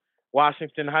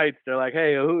Washington Heights. They're like,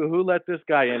 "Hey, who let this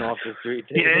guy in off the street?"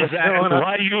 Yeah, exactly.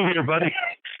 Why are you here, buddy?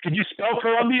 Can you spell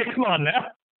Columbia? Come on now.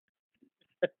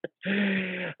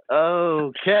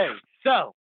 Okay,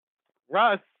 so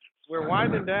Russ, we're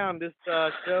winding down. This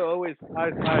show always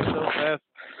flies by so fast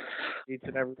each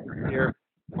and every year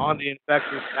on the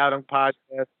Infectious Scouting Podcast.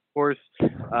 Of course,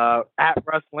 at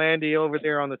Russ Lande over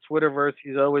there on the Twitterverse,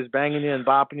 he's always banging you and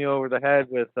bopping you over the head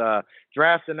with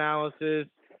draft analysis,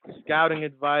 scouting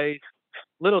advice,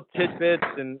 little tidbits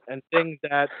and things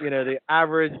that, the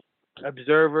average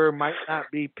observer might not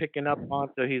be picking up on.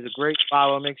 So he's a great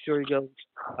follow. Make sure you go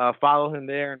follow him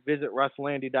there and visit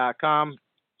russlande.com.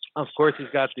 Of course, he's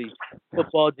got the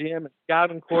football GM and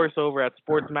scouting course over at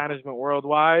Sports Management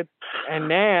Worldwide. And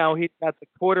now he's got the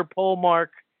quarter pole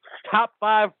mark, top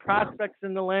 5 prospects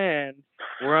in the land.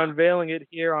 We're unveiling it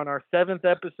here on our 7th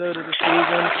episode of the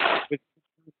season, with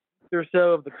or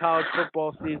so of the college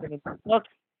football season. And look,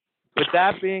 with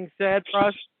that being said,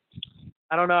 Russ,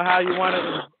 I don't know how you want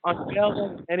to unveil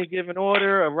them, any given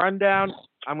order, a rundown.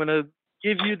 I'm going to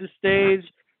give you the stage,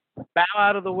 bow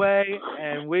out of the way,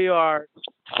 and we are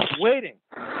waiting.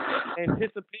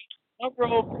 Anticipate. Drum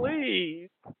roll, please.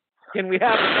 Can we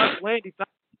have a Russ Lande?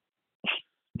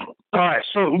 All right,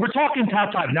 so we're talking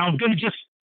top 5. Now I'm going to just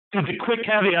the quick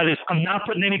caveat is I'm not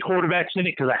putting any quarterbacks in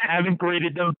it because I haven't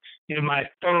graded them in my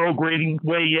thorough grading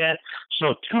way yet.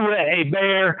 So Tua,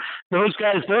 Bear, those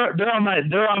guys, they're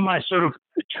on my sort of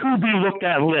to be looked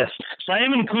at list. So I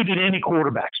haven't included any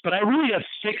quarterbacks, but I really have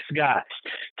 6 guys.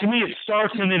 To me, it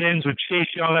starts and it ends with Chase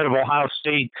Young out of Ohio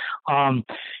State.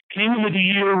 Came into the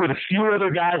year with a few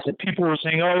other guys that people were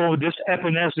saying, oh, this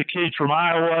Epinesa kid from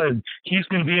Iowa, and he's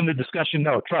going to be in the discussion.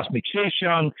 No, trust me, Chase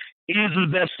Young is the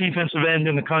best defensive end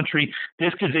in the country.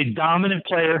 This kid's a dominant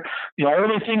player. The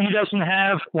only thing he doesn't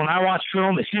have when I watch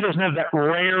film is he doesn't have that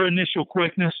rare initial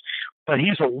quickness, but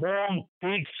he's a long,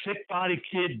 big, thick-bodied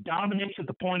kid, dominates at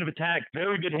the point of attack,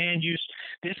 very good hand use.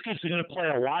 This kid's going to play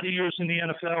a lot of years in the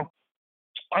NFL.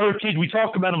 Other kid, we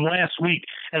talked about him last week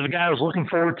as a guy I was looking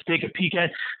forward to take a peek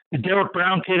at, the Derek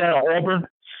Brown kid out of Auburn.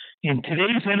 In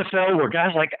today's NFL, where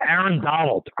guys like Aaron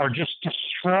Donald are just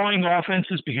destroying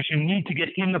offenses because you need to get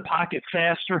in the pocket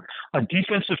faster, a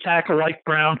defensive tackle like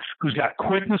Brown, who's got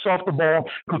quickness off the ball,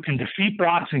 who can defeat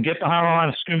blocks and get behind the line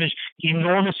of scrimmage,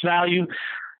 enormous value.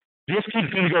 This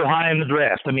kid's going to go high in the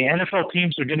draft. I mean, NFL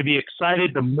teams are going to be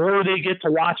excited the more they get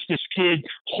to watch this kid.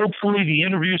 Hopefully the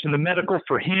interviews and the medical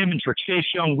for him and for Chase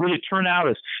Young really turn out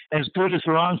as good as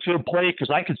their on-field play, because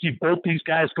I could see both these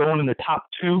guys going in the top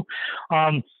 2.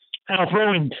 And I'll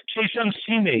throw in Chase Young's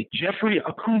teammate, Jeffrey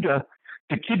Okuda,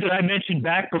 the kid that I mentioned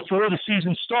back before the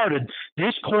season started.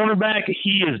 This cornerback,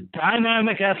 he is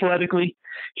dynamic athletically.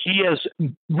 He has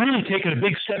really taken a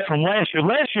big step from last year.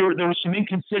 Last year, there was some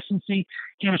inconsistency.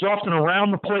 He was often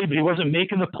around the play, but he wasn't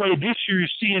making the play. This year, you're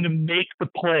seeing him make the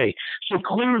play. So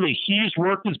clearly, he's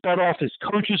worked his butt off. His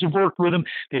coaches have worked with him.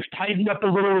 They've tightened up a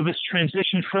little of his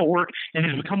transition footwork, and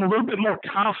he's become a little bit more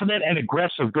confident and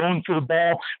aggressive going for the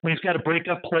ball when he's got to break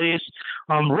up plays.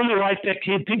 Really like that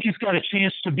kid. Think he's got a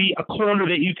chance to be a corner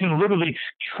that you can literally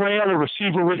trail a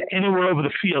receiver with anywhere over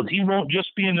the field. He won't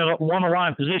just be in a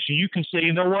one-line position. You can say,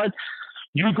 you know what?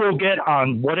 You go get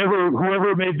on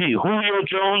whoever it may be, Julio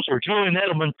Jones or Julian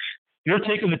Edelman. You're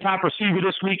taking the top receiver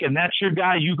this week, and that's your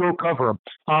guy. You go cover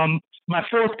him. My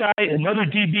 4th guy, another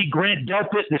DB, Grant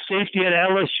Delpit, the safety at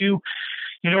LSU.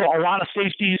 You know, a lot of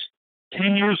safeties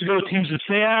 10 years ago, teams would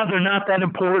say, they're not that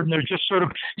important. They're just sort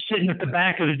of sitting at the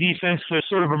back of the defense. They're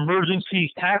sort of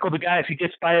emergency, tackle the guy if he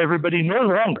gets by everybody. No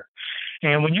longer.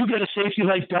 And when you get a safety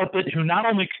like Delpit, who not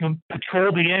only can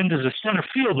patrol the end as a center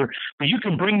fielder, but you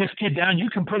can bring this kid down, you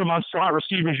can put him on slot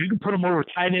receivers, you can put him over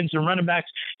tight ends and running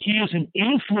backs. He is an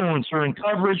influencer in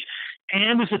coverage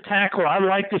and as a tackler. I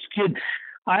like this kid.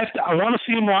 I want to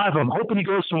see him live. I'm hoping he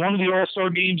goes to one of the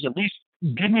All-Star games. At least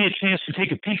give me a chance to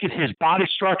take a peek at his body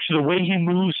structure, the way he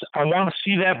moves. I want to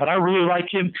see that, but I really like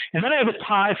him. And then I have a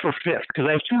tie for 5th because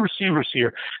I have 2 receivers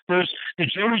here. There's the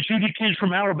Jerry Jeudy kid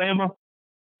from Alabama.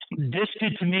 This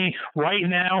kid, to me, right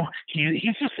now,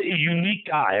 he's just a unique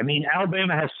guy. I mean,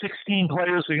 Alabama has 16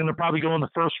 players. They're going to probably go in the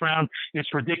first round.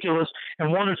 It's ridiculous.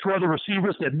 And 1 or 2 other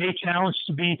receivers that may challenge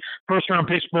to be first-round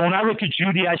picks. But when I look at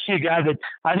Jeudy, I see a guy that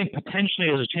I think potentially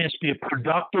has a chance to be a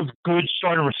productive, good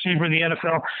starting receiver in the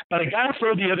NFL. But I got to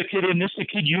throw the other kid in. This is the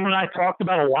kid you and I talked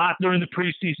about a lot during the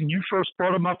preseason. You first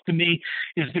brought him up to me,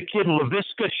 is the kid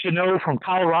LaVisca Chenault from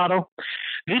Colorado.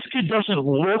 This kid doesn't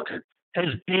look as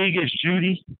big as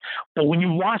Jeudy, but when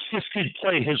you watch this kid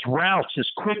play, his routes, his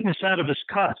quickness out of his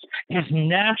cuts, his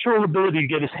natural ability to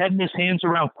get his head and his hands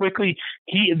around quickly,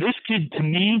 this kid, to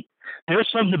me, there's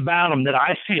something about him that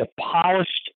I see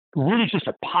really just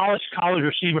a polished college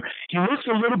receiver. He looks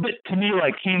a little bit to me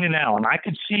like Keenan Allen. I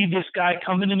could see this guy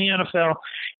coming in the NFL,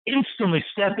 instantly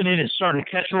stepping in and starting to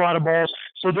catch a lot of balls.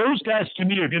 So those guys to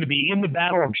me are going to be in the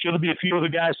battle. I'm sure there'll be a few other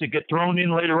guys that get thrown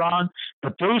in later on,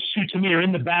 but those 2 to me are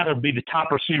in the battle to be the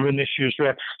top receiver in this year's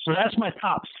draft. So that's my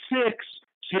top 6.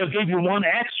 See, I gave you 1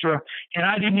 extra, and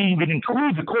I didn't even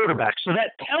include the quarterback. So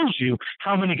that tells you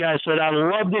how many guys that I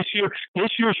love this year. This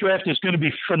year's draft is going to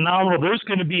be phenomenal. There's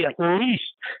going to be at least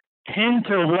 10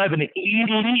 to 11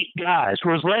 elite guys,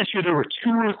 whereas last year there were 2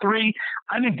 or 3.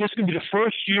 I think this is going to be the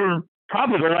first year,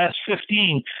 probably the last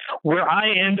 15, where I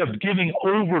end up giving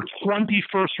over 20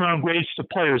 first-round grades to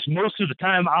players. Most of the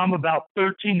time, I'm about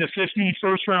 13 to 15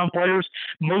 first-round players.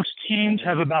 Most teams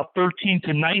have about 13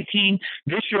 to 19.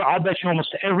 This year, I'll bet you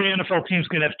almost every NFL team is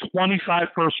going to have 25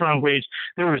 first-round grades.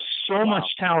 There is so much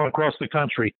talent across the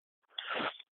country.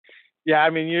 Yeah,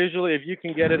 I mean, usually if you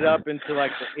can get it up into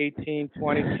like the 18,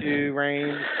 22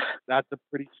 range, that's a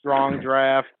pretty strong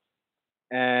draft.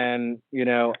 And, you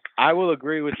know, I will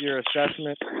agree with your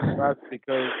assessment, Russ,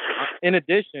 because in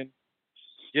addition,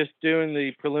 just doing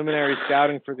the preliminary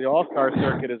scouting for the All-Star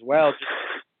circuit as well,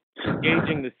 just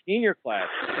engaging the senior class.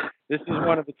 This is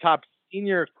one of the top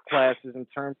senior classes in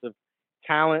terms of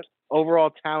talent,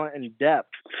 overall talent and depth.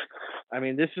 I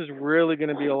mean, this is really going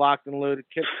to be a locked and loaded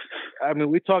kit. I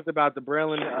mean, we talked about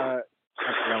the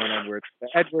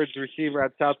Edwards receiver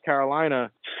at South Carolina.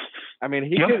 I mean,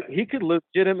 he could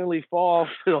legitimately fall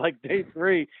to like day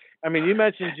 3. I mean, you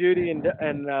mentioned Judy and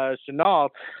Chenault,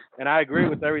 and I agree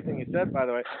with everything you said. By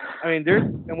the way, I mean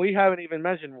we haven't even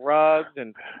mentioned Ruggs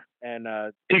and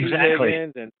exactly.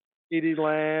 Higgins and CeeDee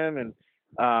Lamb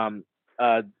and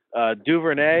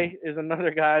Duvernay is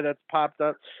another guy that's popped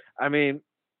up. I mean,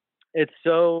 it's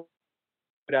so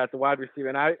at the wide receiver,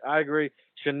 and I agree.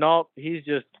 Chenault, he's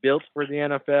just built for the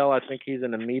NFL. I think he's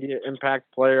an immediate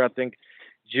impact player. I think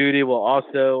Judy will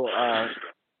also,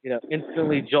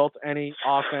 instantly jolt any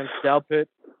offense. Delpit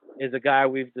is a guy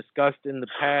we've discussed in the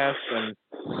past, and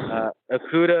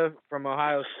Okudah from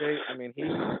Ohio State. I mean, he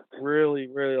really,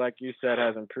 really, like you said,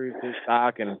 has improved his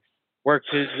stock and worked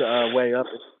his way up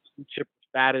to chip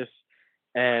status,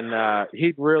 and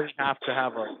he'd really have to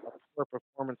have a poor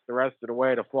performance the rest of the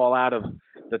way to fall out of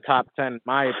the top 10, in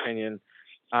my opinion.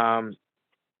 The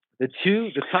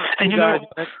top two guys.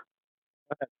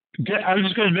 I was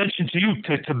just going to mention to you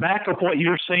to back up what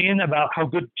you're saying about how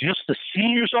good just the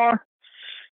seniors are.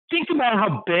 Think about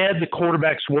how bad the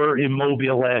quarterbacks were in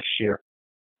Mobile last year.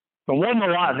 There wasn't a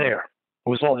lot there. It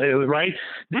was right.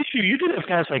 This year you could have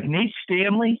guys like Nate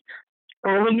Stanley,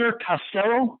 Erlinger,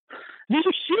 Costello. These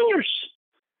are seniors.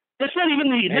 That's not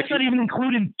even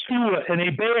including Tua and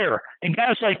Hebert and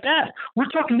guys like that. We're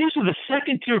talking these are the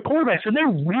second-tier quarterbacks, and they're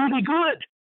really good.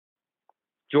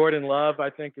 Jordan Love, I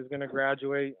think, is going to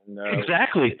graduate.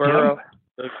 Exactly. Burrow,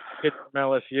 the kid from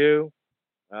LSU.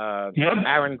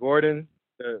 Aaron Gordon,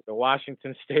 the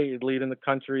Washington State leading the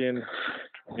country in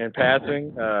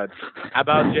passing. How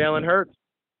about Jalen Hurts?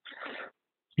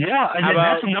 Yeah, and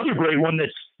that's another great one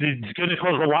that's going to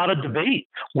cause a lot of debate.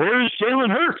 Where is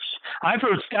Jalen Hurts? I've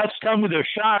heard scouts tell me they're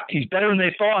shocked. He's better than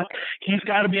they thought. He's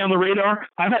got to be on the radar.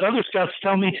 I've had other scouts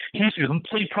tell me he's a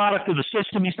complete product of the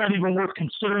system. He's not even worth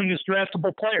considering as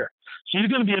draftable player. So he's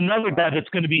going to be another guy that's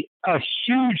going to be a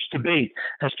huge debate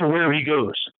as to where he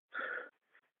goes.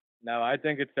 No, I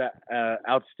think it's an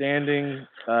outstanding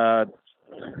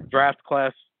draft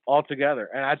class altogether.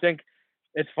 And I think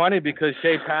it's funny because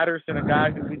Shea Patterson, a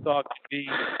guy who we thought could be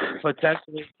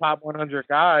potentially top 100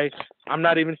 guy, I'm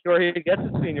not even sure he gets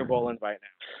a Senior Bowl invite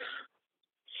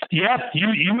now. Yeah,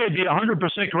 you may be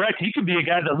 100% correct. He could be a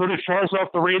guy that literally falls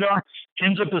off the radar,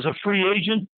 ends up as a free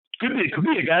agent. Could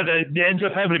be a guy that ends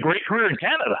up having a great career in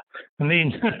Canada. I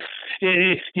mean,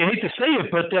 you hate to say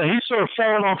it, but he's sort of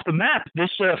fallen off the map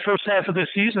this first half of the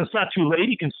season. It's not too late.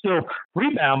 He can still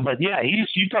rebound. But, yeah,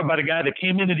 you talk about a guy that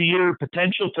came into the year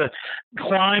potential to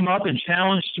climb up and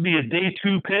challenge to be a day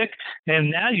 2 pick.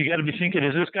 And now you got to be thinking,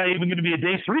 is this guy even going to be a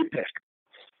day 3 pick?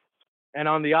 And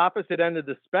on the opposite end of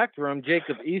the spectrum,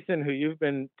 Jacob Eason, who you've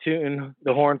been tuning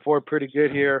the horn for pretty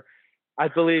good here, I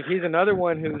believe he's another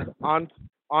one who's on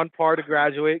par to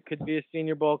graduate, could be a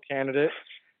Senior Bowl candidate.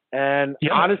 And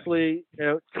honestly,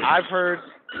 I've heard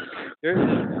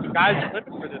there's guys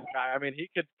living for this guy. I mean, he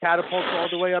could catapult all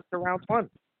the way up to round 1.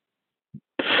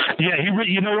 Yeah,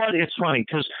 you know what? It's funny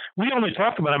because we only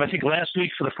talked about him, I think, last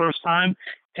week for the first time,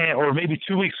 or maybe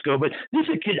 2 weeks ago. But this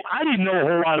is a kid I didn't know a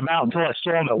whole lot about until I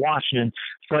saw him at Washington.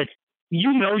 But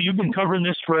you've been covering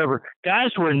this forever.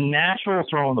 Guys who are natural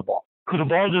throwing the ball, who the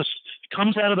ball just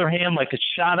comes out of their hand like a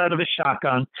shot out of a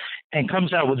shotgun and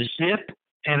comes out with zip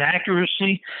and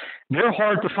accuracy. They're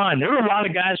hard to find. There are a lot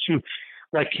of guys who,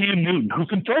 like Cam Newton, who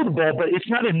can throw the ball, but it's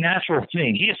not a natural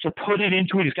thing. He has to put it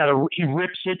into it. He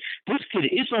rips it. This kid,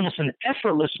 it's almost an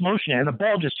effortless motion, and the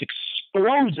ball just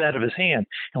explodes out of his hand.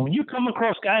 And when you come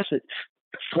across guys that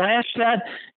flash that,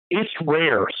 it's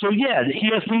rare. So, yeah, he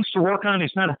has things to work on.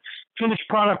 He's not a finished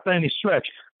product by any stretch,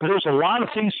 but there's a lot of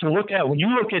things to look at. When you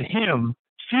look at him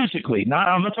physically,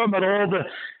 I'm not talking about all the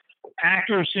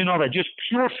accuracy and all that, just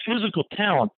pure physical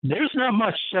talent. There's not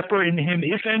much separating him,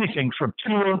 if anything, from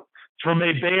Tua, from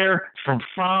Hebert, from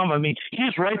Fromm. I mean,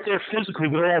 he's right there physically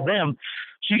with all them.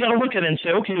 So you got to look at it and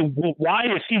say, okay, well, why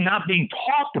is he not being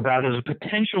talked about as a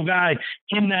potential guy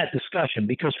in that discussion?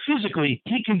 Because physically,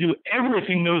 he can do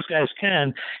everything those guys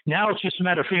can. Now it's just a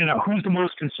matter of figuring out who's the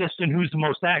most consistent, who's the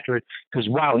most accurate, because,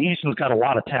 wow, Easton's got a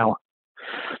lot of talent.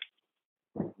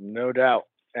 No doubt.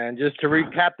 And just to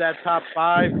recap that top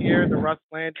 5 here, the Russ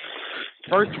Lande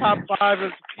first top 5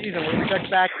 of the season. We'll check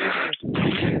back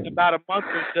in about a month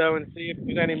or so and see if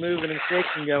there's any moving and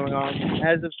shaking going on.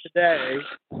 As of today,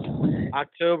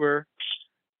 October,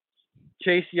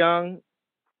 Chase Young,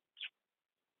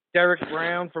 Derek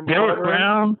Brown from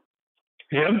Auburn,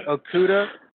 Okudah,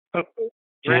 Rex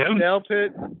Delpit,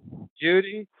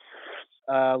 Judy,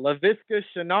 LaVisca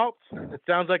Chenault. It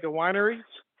sounds like a winery.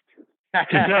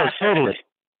 It does, totally.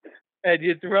 And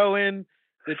you throw in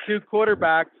the 2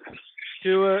 quarterbacks,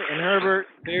 Tua and Herbert.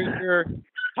 There's your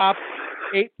top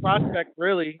 8 prospects,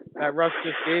 really, that Russ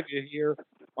just gave you here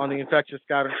on the Infectious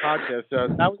Scouting Podcast. So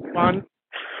that was fun.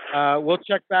 We'll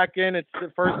check back in. It's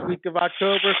the first week of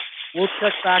October. We'll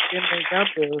check back in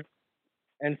November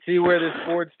and see where this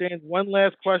board stands. One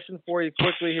last question for you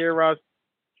quickly here, Russ.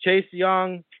 Chase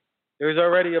Young, there's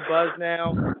already a buzz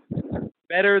now.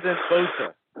 Better than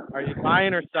Bosa. Are you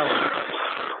buying or selling?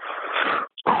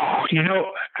 You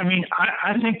know, I mean,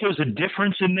 I think there's a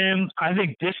difference in them. I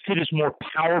think this kid is more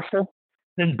powerful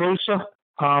than Bosa.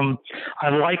 I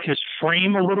like his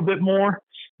frame a little bit more.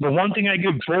 The one thing I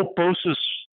give both Bosa's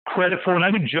credit for, and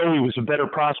I think Joey was a better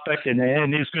prospect and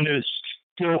is going to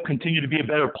still continue to be a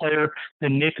better player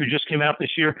than Nick, who just came out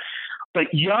this year.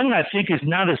 But Young, I think, is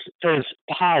not as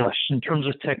polished in terms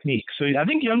of technique. So I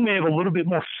think Young may have a little bit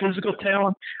more physical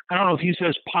talent. I don't know if he's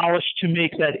as polished to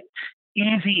make that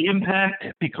easy impact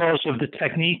because of the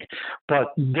technique,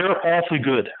 but they're awfully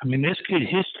good. I mean, this kid,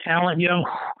 his talent, Young,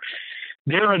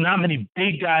 there are not many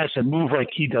big guys that move like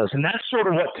he does. And that's sort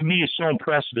of what, to me, is so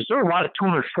impressive, is there are a lot of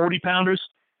 240-pounders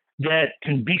that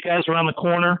can beat guys around the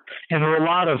corner, and there are a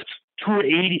lot of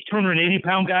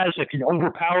 280-pound guys that can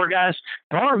overpower guys.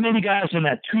 There aren't many guys in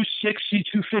that 260,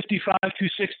 255,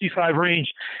 265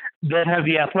 range that have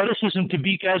the athleticism to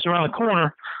beat guys around the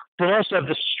corner, but also have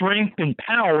the strength and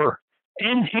power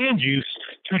and hand use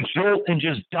to jolt and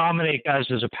just dominate guys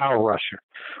as a power rusher.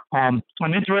 I'm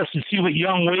interested to see what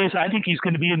Young weighs. I think he's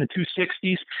going to be in the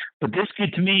 260s, but this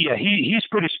kid, to me, he's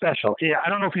pretty special. Yeah, I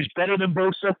don't know if he's better than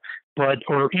Bosa,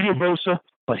 or either Bosa,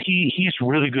 but he's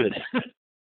really good.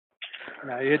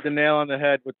 No, you hit the nail on the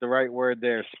head with the right word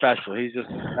there, special. He's just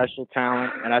a special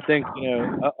talent. And I think,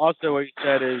 also what you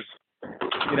said is,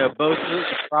 Bosa is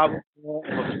probably more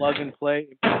of a plug-and-play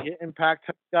impact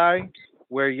type guy,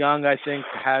 where Young, I think,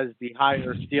 has the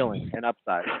higher ceiling and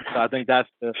upside. So I think that's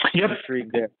the intrigue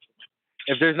there.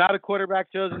 If there's not a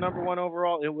quarterback chosen number 1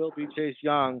 overall, it will be Chase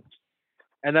Young.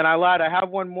 And then I lied. I have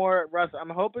one more, Russ. I'm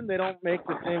hoping they don't make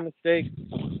the same mistake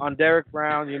on Derek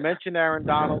Brown. You mentioned Aaron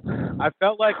Donald. I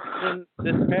felt like in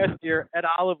this past year, Ed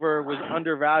Oliver was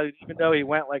undervalued, even though he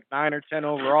went like 9 or 10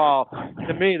 overall.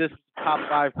 To me, this is top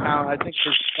 5 talent. I think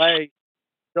his play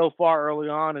so far early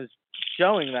on is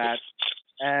showing that.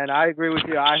 And I agree with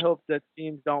you. I hope that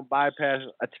teams don't bypass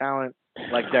a talent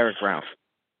like Derek Brown.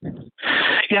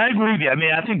 Yeah, I agree with you. I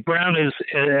mean, I think Brown is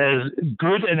as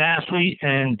good an athlete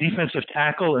and defensive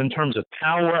tackle in terms of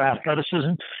power,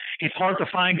 athleticism. It's hard to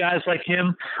find guys like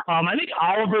him. I think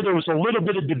Oliver, there was a little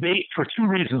bit of debate for 2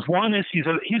 reasons. One is he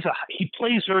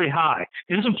plays very high.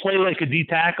 He doesn't play like a D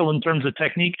tackle in terms of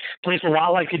technique. Plays a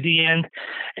lot like a D end.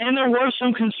 And there were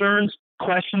some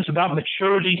questions about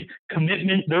maturity,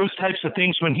 commitment, those types of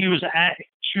things when he was at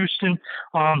Houston.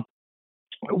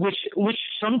 Which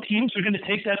some teams are going to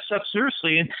take that stuff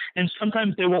seriously, and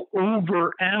sometimes they will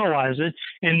overanalyze it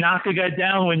and knock a guy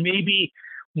down when maybe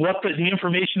what the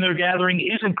information they're gathering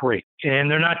isn't great, and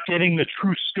they're not getting the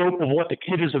true scope of what the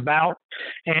kid is about.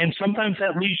 And sometimes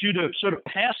that leads you to sort of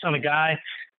pass on a guy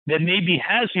that maybe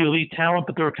has the elite talent,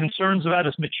 but there are concerns about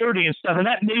his maturity and stuff. And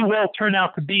that may well turn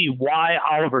out to be why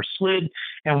Oliver slid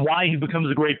and why he becomes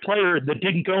a great player that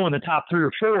didn't go in the top 3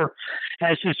 or 4,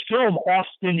 as his film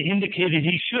often indicated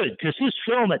he should, because his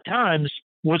film at times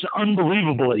was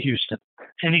unbelievable at Houston.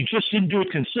 And he just didn't do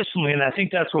it consistently. And I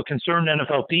think that's what concerned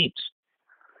NFL teams.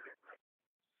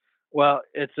 Well,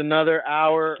 it's another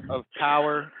hour of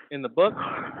power in the book.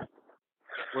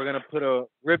 We're going to put a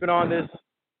ribbon on this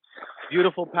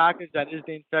beautiful package that is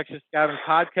the Infectious Scouting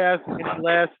Podcast. Any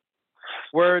last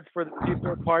words for the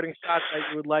future parting shots that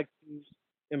you would like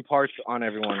to impart on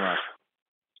everyone, Russ?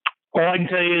 All I can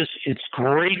tell you is it's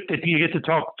great that you get to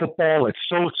talk football. It's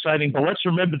so exciting. But let's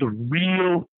remember the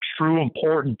real, true,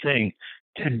 important thing.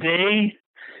 Today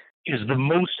is the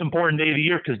most important day of the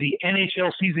year because the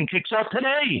NHL season kicks off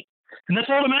today. And that's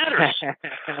all that matters.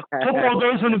 Football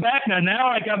goes in the back now. Now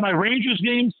I got my Rangers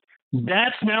games.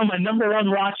 That's now my number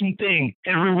 1 watching thing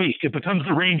every week. It becomes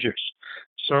the Rangers.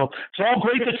 So it's all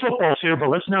great that football's here, but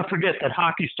let's not forget that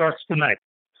hockey starts tonight.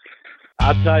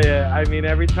 I'll tell you, I mean,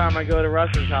 every time I go to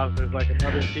Russ's house, there's like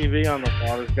another TV on the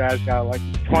wall. This guy's got like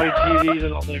 20 TVs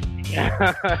and all there.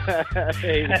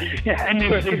 Yeah, and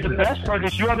the best part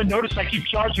is you haven't noticed I keep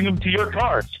charging them to your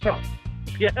card. So.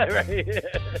 Yeah, right.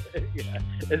 Yeah.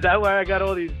 Is that why I got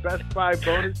all these Best Buy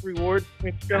bonus rewards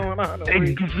things going on?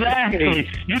 Exactly.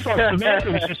 You thought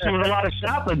Samantha was just doing a lot of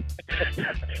shopping.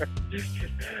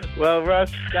 Well,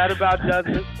 Russ, that about does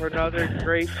it for another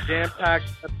great jam-packed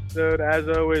episode. As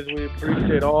always, we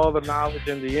appreciate all the knowledge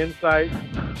and the insight.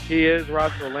 He is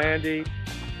Russ Lande.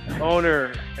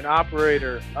 owner and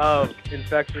operator of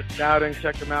Infectious Scouting.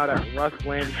 Check him out at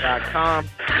russlande.com.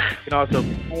 You can also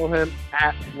follow him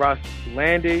at Russ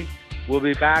Lande. We'll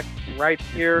be back right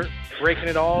here, breaking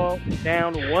it all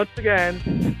down once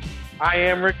again. I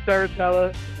am Rick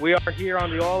Serritella. We are here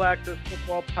on the All Access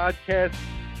Football Podcast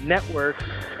Network,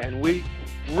 and we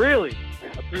really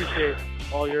appreciate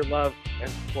all your love and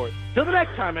support. Till the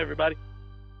next time, everybody.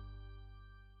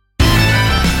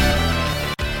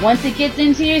 Once it gets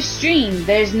into your stream,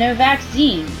 there's no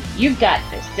vaccine. You've got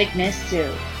the sickness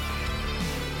too.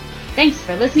 Thanks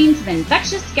for listening to the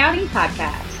Infectious Scouting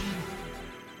Podcast.